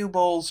whenever the cue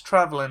ball's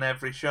travelling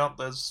every shot,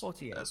 there's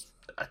 48.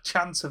 a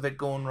chance of it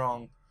going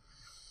wrong.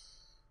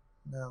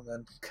 Now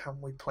then, can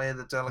we play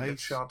the delicate Pace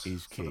shot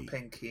is for the key.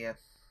 pink here?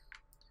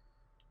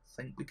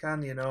 I think we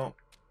can, you know.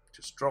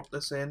 Just drop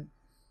this in.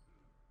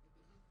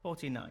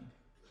 49.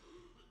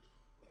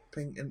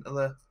 Pink into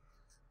the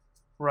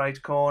right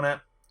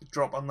corner.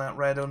 Drop on that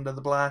red under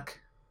the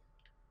black.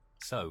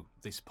 So,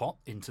 this pot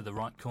into the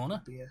right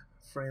corner. Be a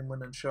frame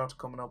winning shot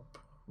coming up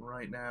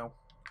right now.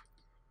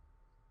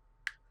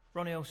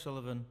 Ronnie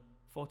O'Sullivan,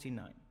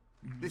 49.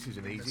 This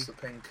isn't It's easy. the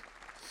pink.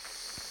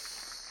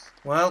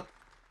 Well,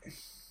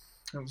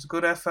 it was a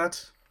good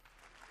effort.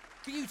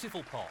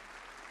 Beautiful pot.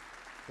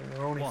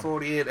 We're only 1.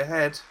 48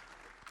 ahead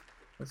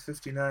with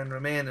 59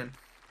 remaining.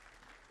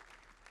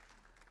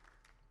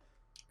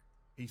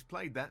 He's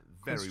played that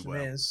very Question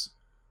well. is,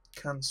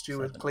 can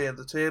Stewart 7. clear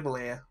the table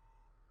here?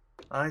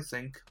 I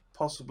think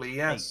possibly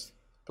yes.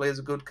 8. Plays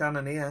a good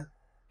cannon here.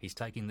 He's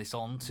taking this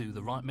on to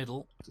the right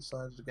middle.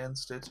 Decided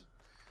against it.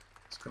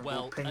 It's going to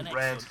Well, go an pink,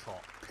 red, excellent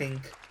pot.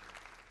 pink.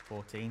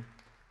 14.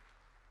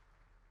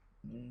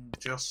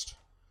 Just.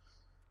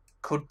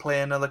 Could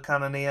play another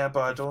cannoneer,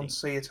 but I don't 15.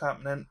 see it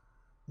happening.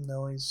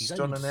 No, he's He's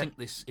aiming to stunning it. sink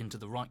this into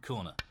the right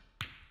corner.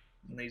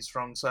 And he's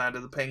wrong side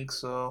of the pink,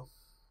 so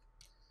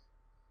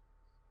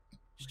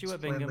Stuart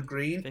playing the Bingham,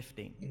 green.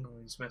 15. No,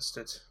 he's missed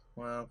it.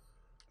 Well,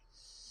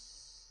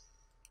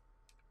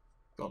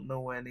 got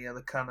nowhere near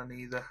the cannon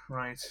either.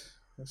 Right,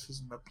 this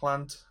isn't a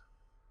plant.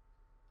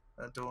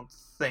 I don't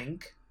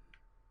think.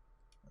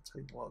 I'll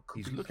tell you what, could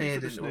He's be looking made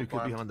for the into a snooker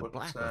plant, behind the but,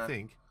 black, I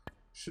think.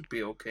 should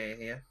be okay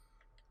here.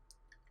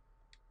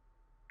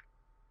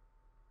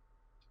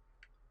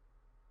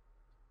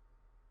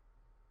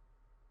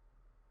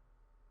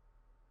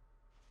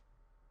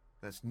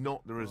 That's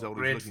not the result he's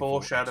Great looking for at all.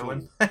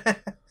 foreshadowing. I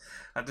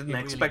didn't It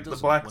really expect the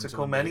doesn't black want to to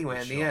come unload anywhere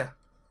this shot. near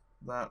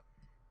that.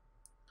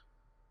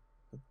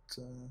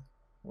 But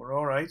we're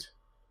all right.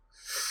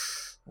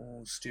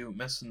 Oh, Stuart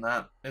missing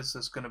that. Is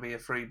this going to be a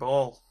free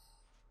ball?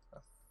 I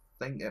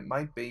think it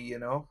might be, you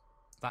know.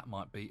 That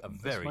might be a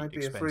This very might be a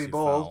expensive free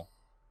ball. foul.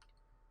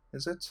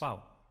 Is it?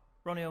 Foul.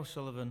 Ronnie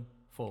O'Sullivan,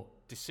 4.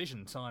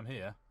 Decision time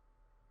here.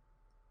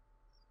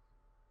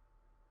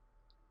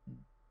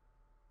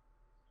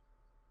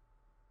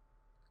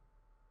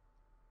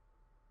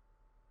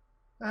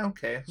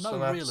 Okay, No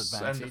so real that's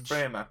end of advantage.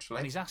 frame, And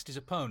actually. he's asked his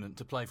opponent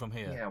to play from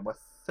here. Yeah, we're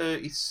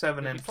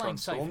 37 He'll in be playing front,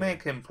 so safe we'll here.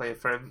 make him play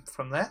from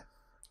there.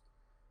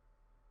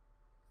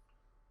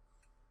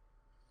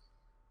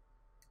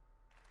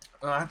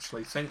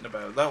 Actually, thinking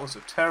about it, that was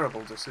a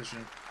terrible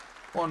decision.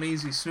 What an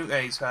easy snooker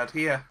he's had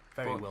here.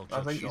 Very but well I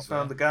judged think he's shot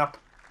found there. the gap.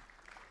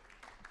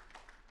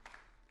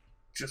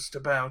 Just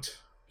about.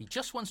 He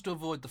just wants to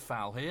avoid the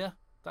foul here.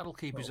 That'll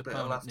keep his Little bit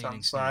of opponent needing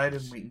left-hand side,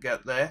 snookers. and we can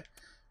get there.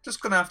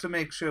 Just going to have to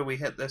make sure we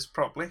hit this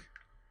properly.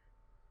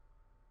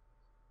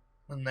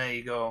 And there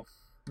you go.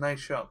 Nice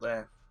shot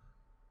there.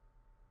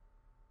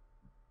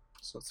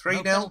 So 3-0.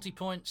 No penalty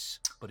points,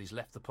 but he's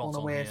left the pot On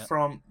on away here.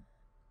 from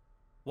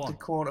 1. the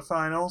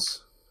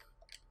quarterfinals.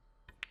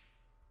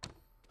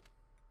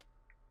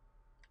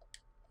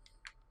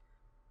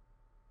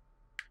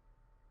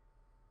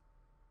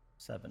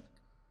 Seven.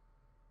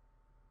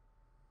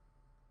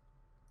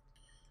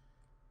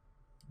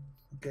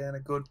 Again, a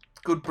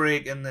good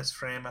break in this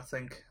frame, I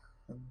think,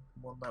 and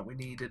one that we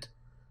needed.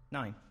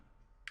 9.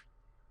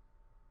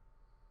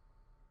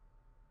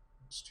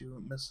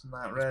 Stuart missing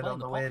that He's red playing on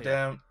the the way pot here.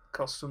 down.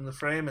 Cost him the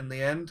frame in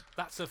the end,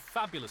 That's a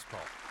fabulous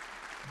pot.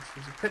 which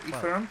was a pity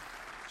Well. for him.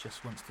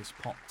 Just wants this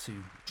pot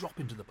to drop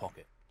into the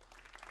pocket.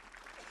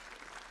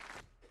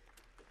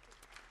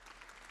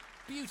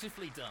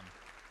 Beautifully done.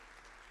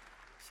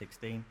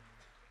 16.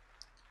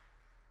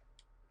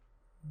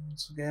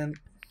 Once again,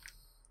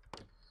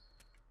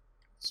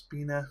 it's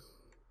been a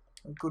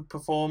good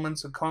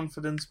performance, a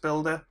confidence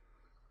builder.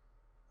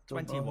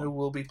 Don't know 21. who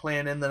will be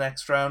playing in the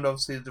next round.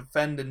 Obviously, the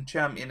defending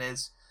champion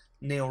is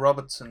Neil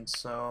Robertson,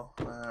 so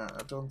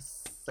I don't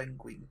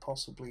think we can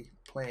possibly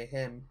play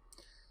him.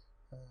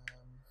 Or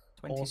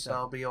 27.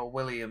 Selby or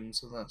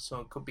Williams, so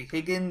it could be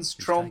Higgins,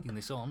 He's Trump, taking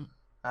this on.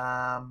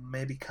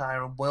 maybe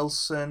Kyron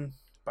Wilson,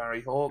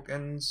 Barry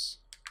Hawkins,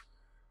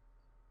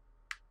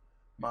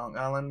 Mark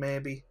Allen,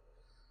 maybe.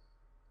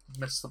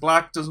 Missed the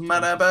black, doesn't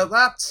matter about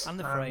that. And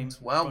the frame,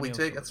 Well, we Ronnie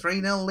take a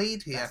O'Sullivan. 3-0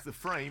 lead here. That's the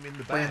frame in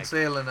the Plain bag.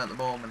 sailing at the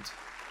moment.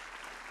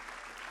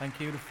 Thank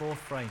you, the 4th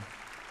frame.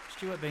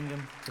 Stuart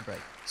Bingham to break.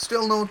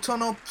 Still no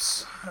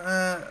ton-ups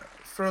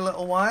for a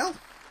little while.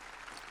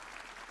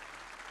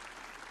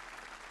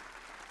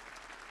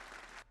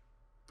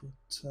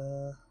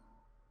 But,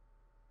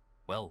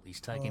 Well,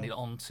 he's taking it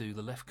on to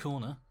the left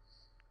corner.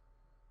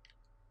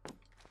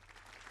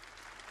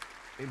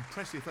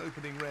 Impressive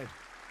opening red.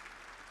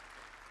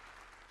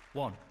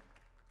 1.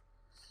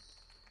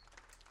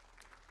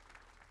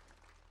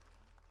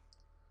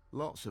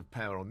 Lots of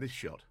power on this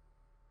shot.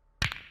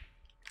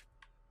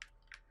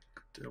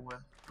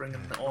 we're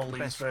bringing Yeah, all not the these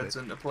best reds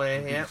split. into play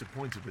I'd be here.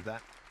 disappointed with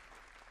that.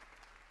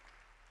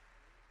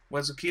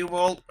 Where's the cue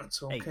ball?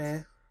 It's 8.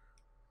 okay.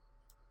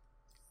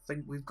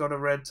 Think we've got a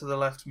red to the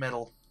left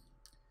middle.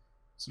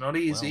 It's not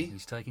easy. Well,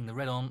 he's taking the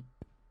red on.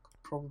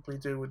 Probably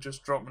do with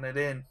just dropping it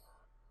in.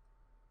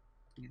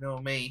 You know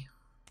me.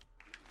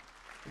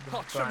 We're gonna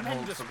Oh, try and hold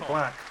tremendous for the pot.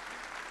 black.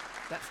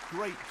 That's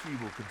great cue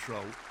ball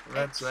control.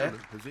 Red's there.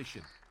 Excellent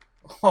position.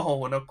 Oh,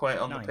 we're not quite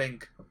on 9. the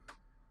pink.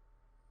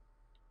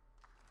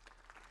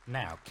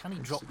 Now, can he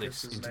This drop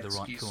gives this us into an the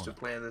right excuse corner? to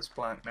play this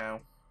black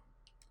now.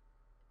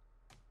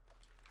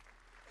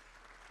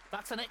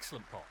 That's an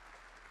excellent pot.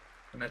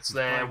 And it's He's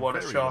there. playing What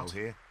a very shot. well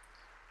here.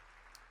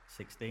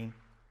 16.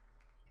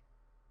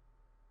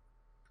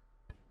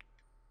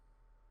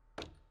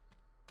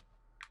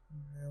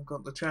 I've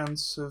got the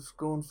chance of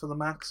going for the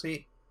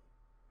maxi,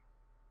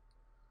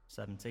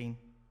 17.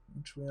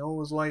 which we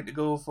always like to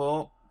go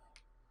for,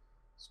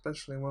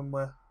 especially when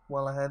we're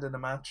well ahead in a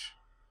match.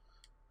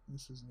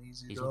 This isn't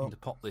easy He's though. looking to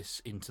pop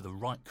this into the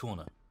right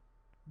corner.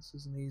 This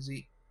isn't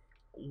easy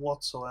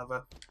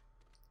whatsoever.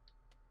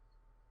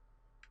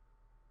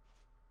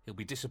 He'll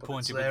be But it's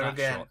disappointed with there that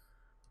again. shot.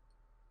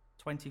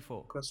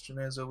 24. Question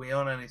is, are we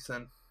on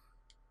anything?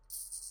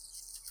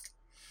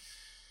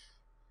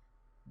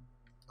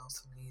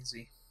 Nothing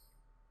easy.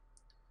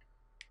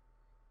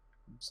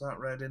 Puts that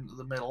red into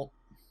the middle.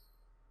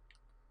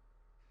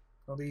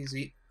 Not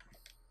easy.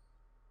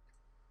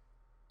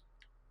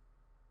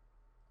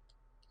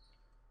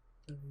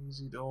 Very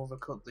easy to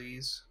overcut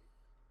these.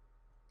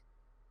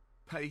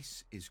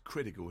 Pace is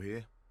critical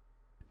here.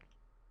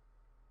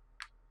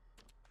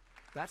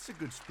 That's a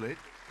good split.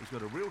 He's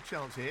got a real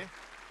chance here.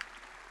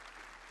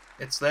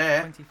 It's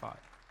there. 25.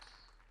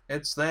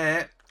 It's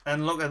there.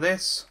 And look at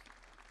this.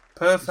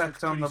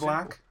 Perfect on the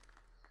black.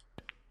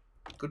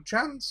 Good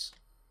chance.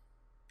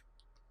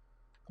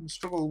 I'm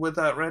struggling with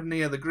that red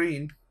near the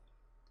green.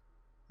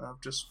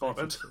 I've just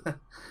spotted. But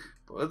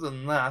other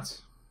than that,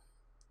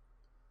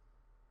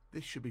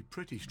 this should be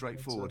pretty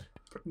straightforward.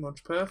 Pretty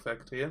much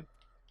perfect here.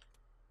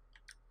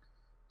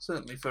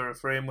 Certainly for a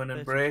frame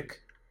winning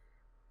break.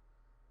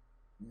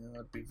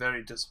 Yeah, I'd be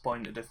very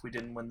disappointed if we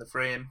didn't win the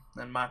frame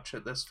and match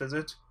at this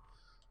visit.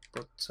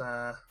 But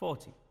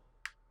 40.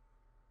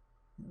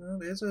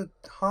 There's a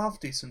half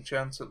decent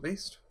chance at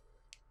least.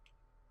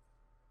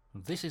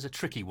 This is a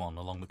tricky one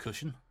along the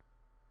cushion.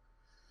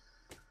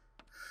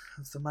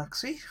 That's the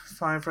maxi.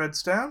 5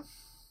 reds down.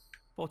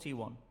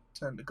 41.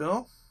 10 to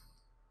go.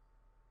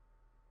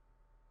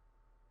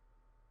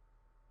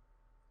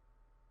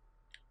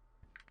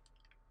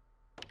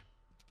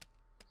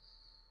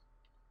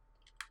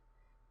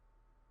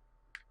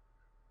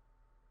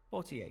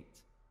 $48.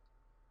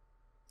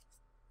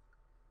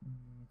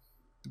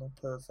 Not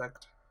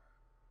perfect.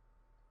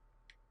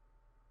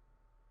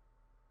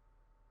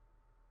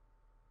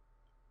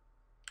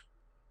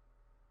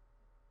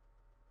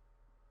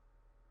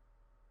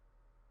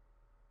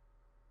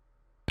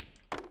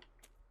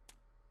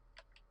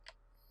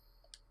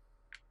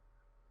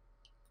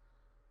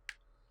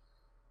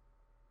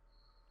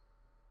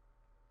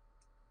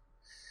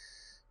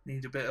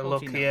 Need a bit of 49.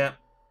 luck here.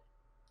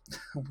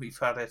 We've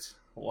had it.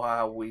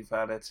 Wow, we've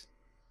had it.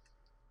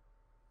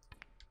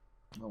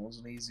 That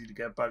wasn't easy to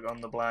get back on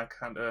the black.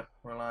 Had to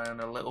rely on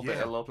a little bit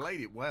of luck.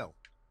 Played it well.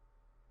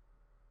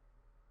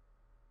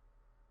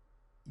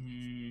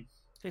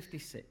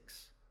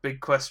 56.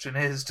 Big question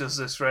is, does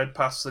this red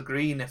pass the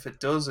green? If it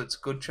does, it's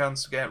a good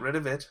chance to get rid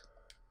of it.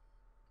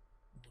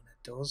 When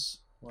it does,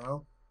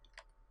 well,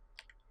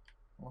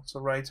 what's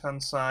the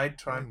right-hand side?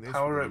 Try and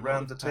power it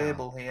round the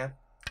table here.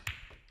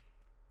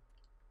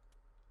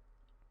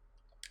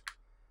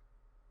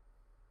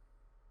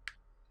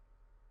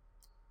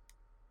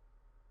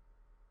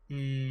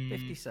 Hmm.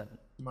 57.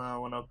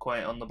 No, we're not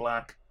quite on the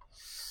black.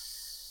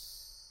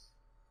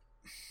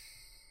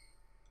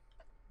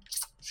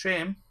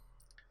 Shame.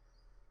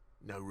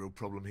 No real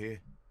problem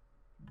here.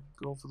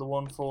 Go for the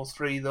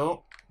 143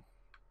 though.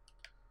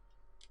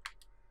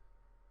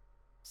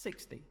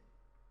 60.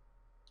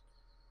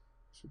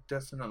 Should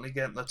definitely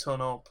get the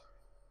ton up.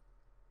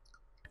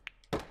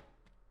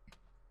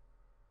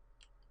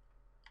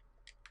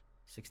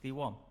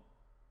 $61.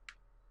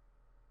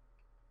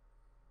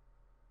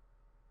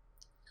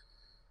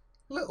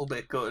 A little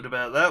bit gutted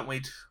about that.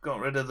 We'd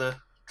got rid of the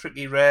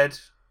tricky red.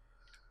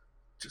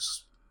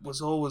 Just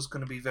was always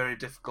going to be very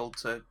difficult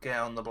to get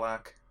on the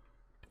black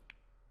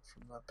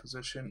from that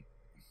position.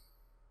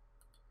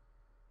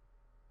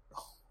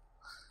 Oh,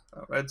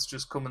 that red's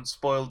just come and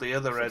spoiled the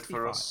other red 65.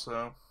 for us,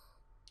 so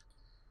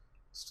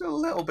still a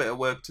little bit of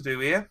work to do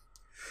here.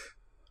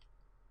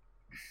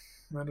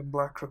 Red and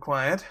black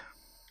required.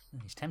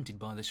 He's tempted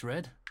by this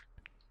red.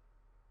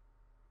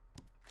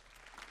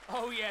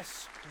 Oh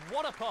yes,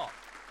 what a pot!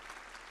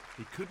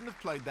 He couldn't have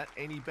played that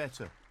any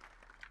better.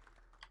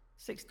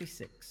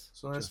 66.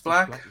 So there's Just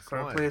black black for a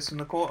required. place in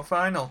the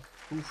quarter-final.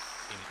 In it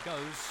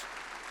goes.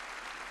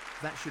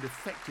 That should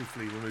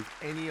effectively remove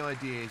any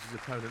ideas his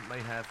opponent may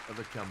have of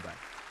a comeback.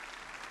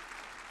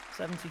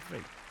 73.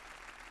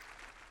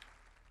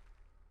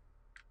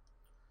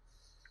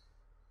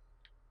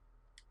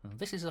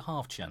 This is a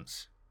half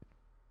chance.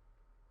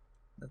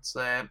 It's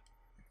That's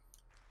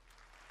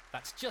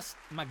just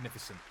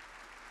magnificent.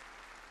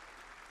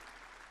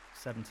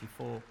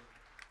 74.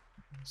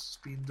 It's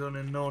been done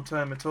in no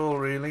time at all,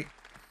 really.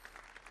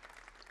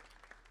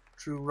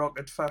 True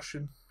rocket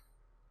fashion.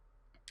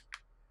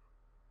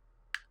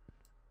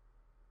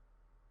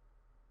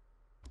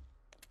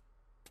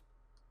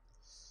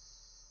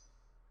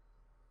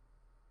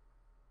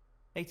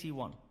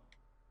 $81.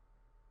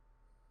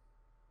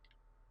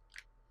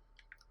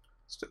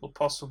 Still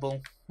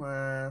possible.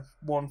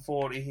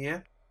 140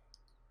 here.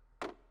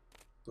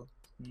 But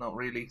not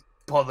really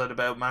bothered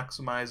about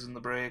maximising the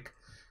break.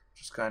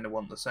 Just kind of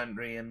want the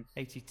century, and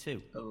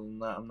 82. other than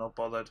that, I'm not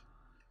bothered.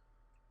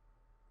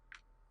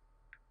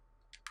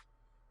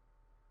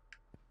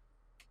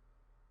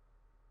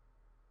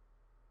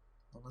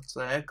 Well, it's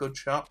there. Good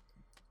shot.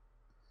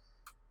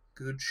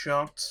 Good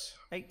shot.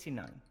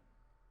 89.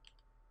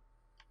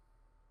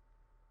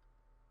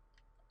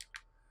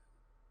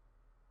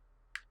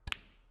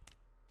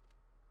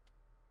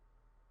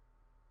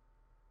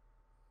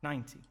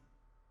 $90.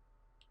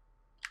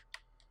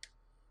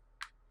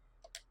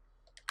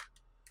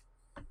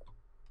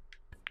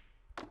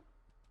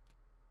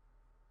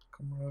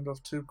 Come around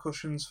off 2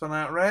 cushions for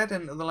that red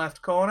into the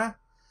left corner.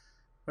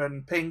 Red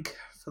and pink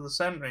for the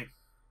century.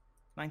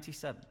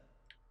 97.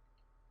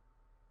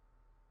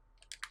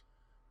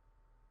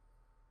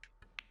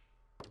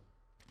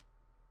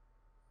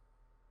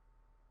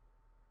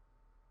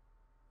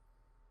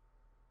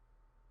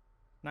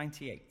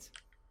 $98.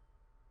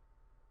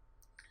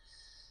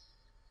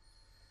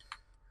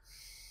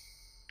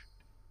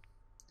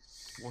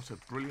 What a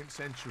brilliant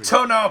century.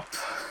 Ton up!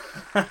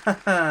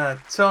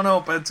 Ton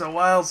up. It's a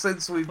while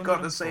since we've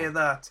got to 104. say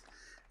that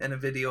in a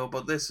video,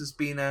 but this has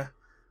been a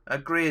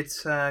great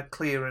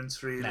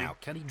clearance, really. Now,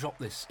 can he drop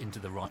this into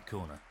the right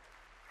corner?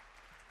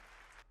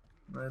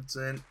 That's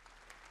in.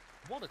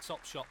 What a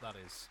top shot that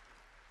is.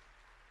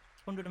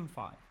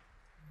 105.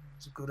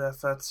 It's a good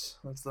effort.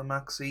 That's the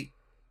maxi.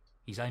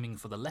 He's aiming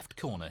for the left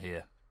corner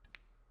here.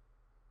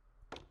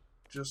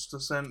 Just a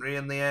century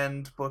in the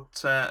end,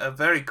 but a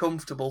very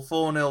comfortable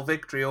 4-0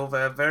 victory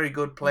over a very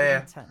good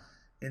player 110.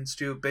 in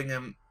Stuart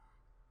Bingham.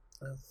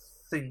 I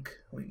think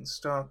we can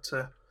start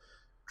to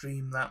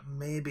dream that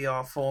maybe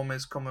our form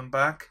is coming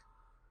back.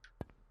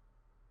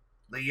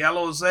 The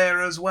yellow's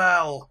there as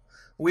well.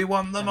 We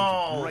won them That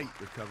was all. a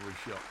great recovery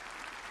shot.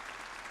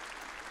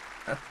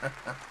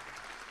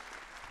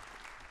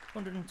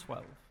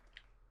 112.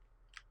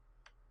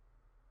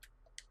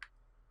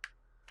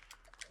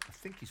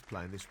 I think he's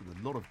playing this with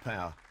a lot of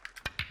power.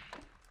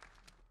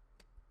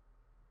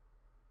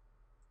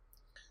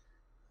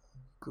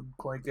 Couldn't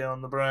quite get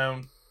on the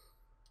brown.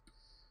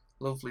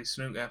 Lovely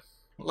snooker.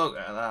 Look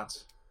at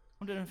that.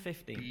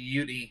 115.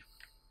 Beauty.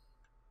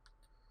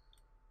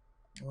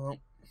 Well,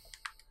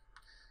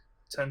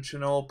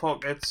 attention all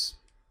pockets.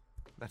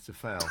 That's a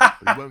foul, but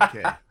he won't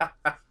care.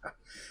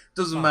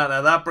 Doesn't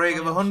matter. That break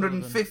of Ronnie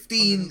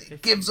 115 O'Sullivan,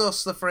 gives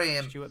us the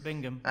frame. Stuart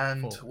Bingham.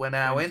 And 4. we're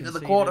now Frame into the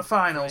conceded,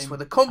 quarterfinals frame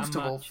with a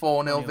comfortable and match,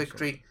 4-0 Ronnie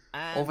victory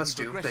And over he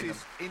Stuart Bingham.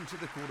 progresses into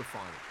the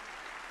quarterfinal.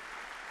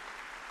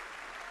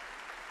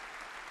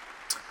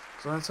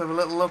 So let's have a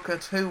little look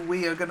at who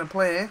we are going to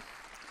play.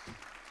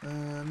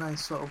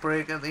 Nice little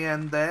break at the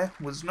end there.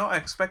 Was not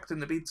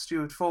expecting to beat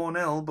Stuart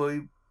 4-0,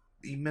 but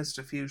he missed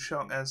a few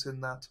shockers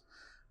in that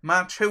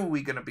match. Who are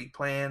we going to be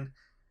playing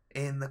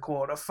in the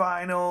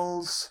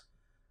quarterfinals?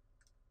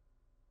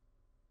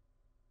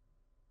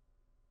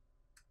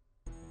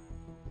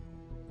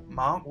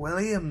 Mark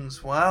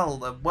Williams. Well,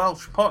 the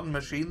Welsh potting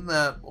machine,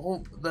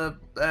 the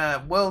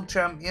world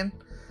champion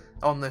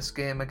on this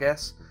game, I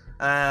guess,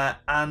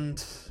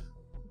 and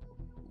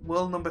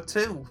world number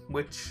 2,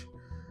 which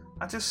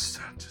I just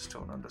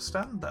don't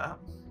understand that.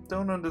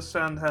 Don't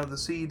understand how the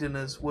seeding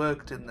has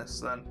worked in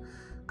this then,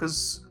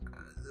 because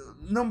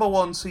number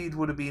 1 seed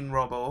would have been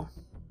Robbo,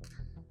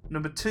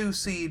 number 2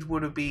 seed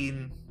would have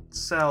been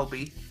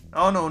Selby.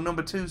 Oh no,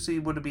 number 2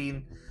 seed would have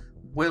been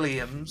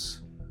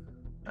Williams.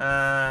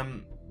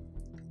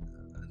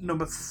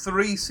 Number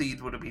 3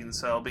 seed would have been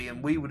Selby,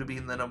 and we would have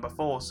been the number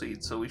 4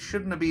 seed, so we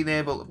shouldn't have been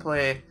able to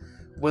play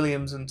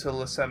Williams until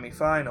the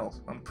semi-final,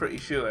 I'm pretty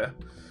sure.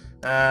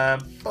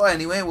 But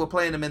anyway, we're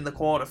playing them in the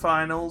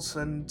quarterfinals,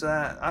 and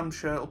I'm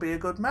sure it'll be a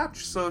good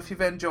match. So if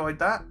you've enjoyed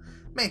that,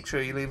 make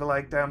sure you leave a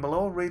like down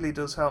below. It really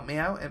does help me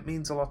out. It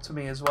means a lot to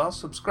me as well.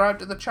 Subscribe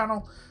to the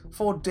channel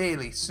for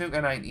daily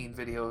Snooker 19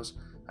 videos,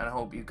 and I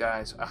hope you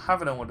guys are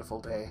having a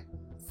wonderful day.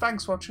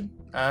 Thanks for watching,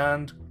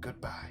 and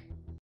goodbye.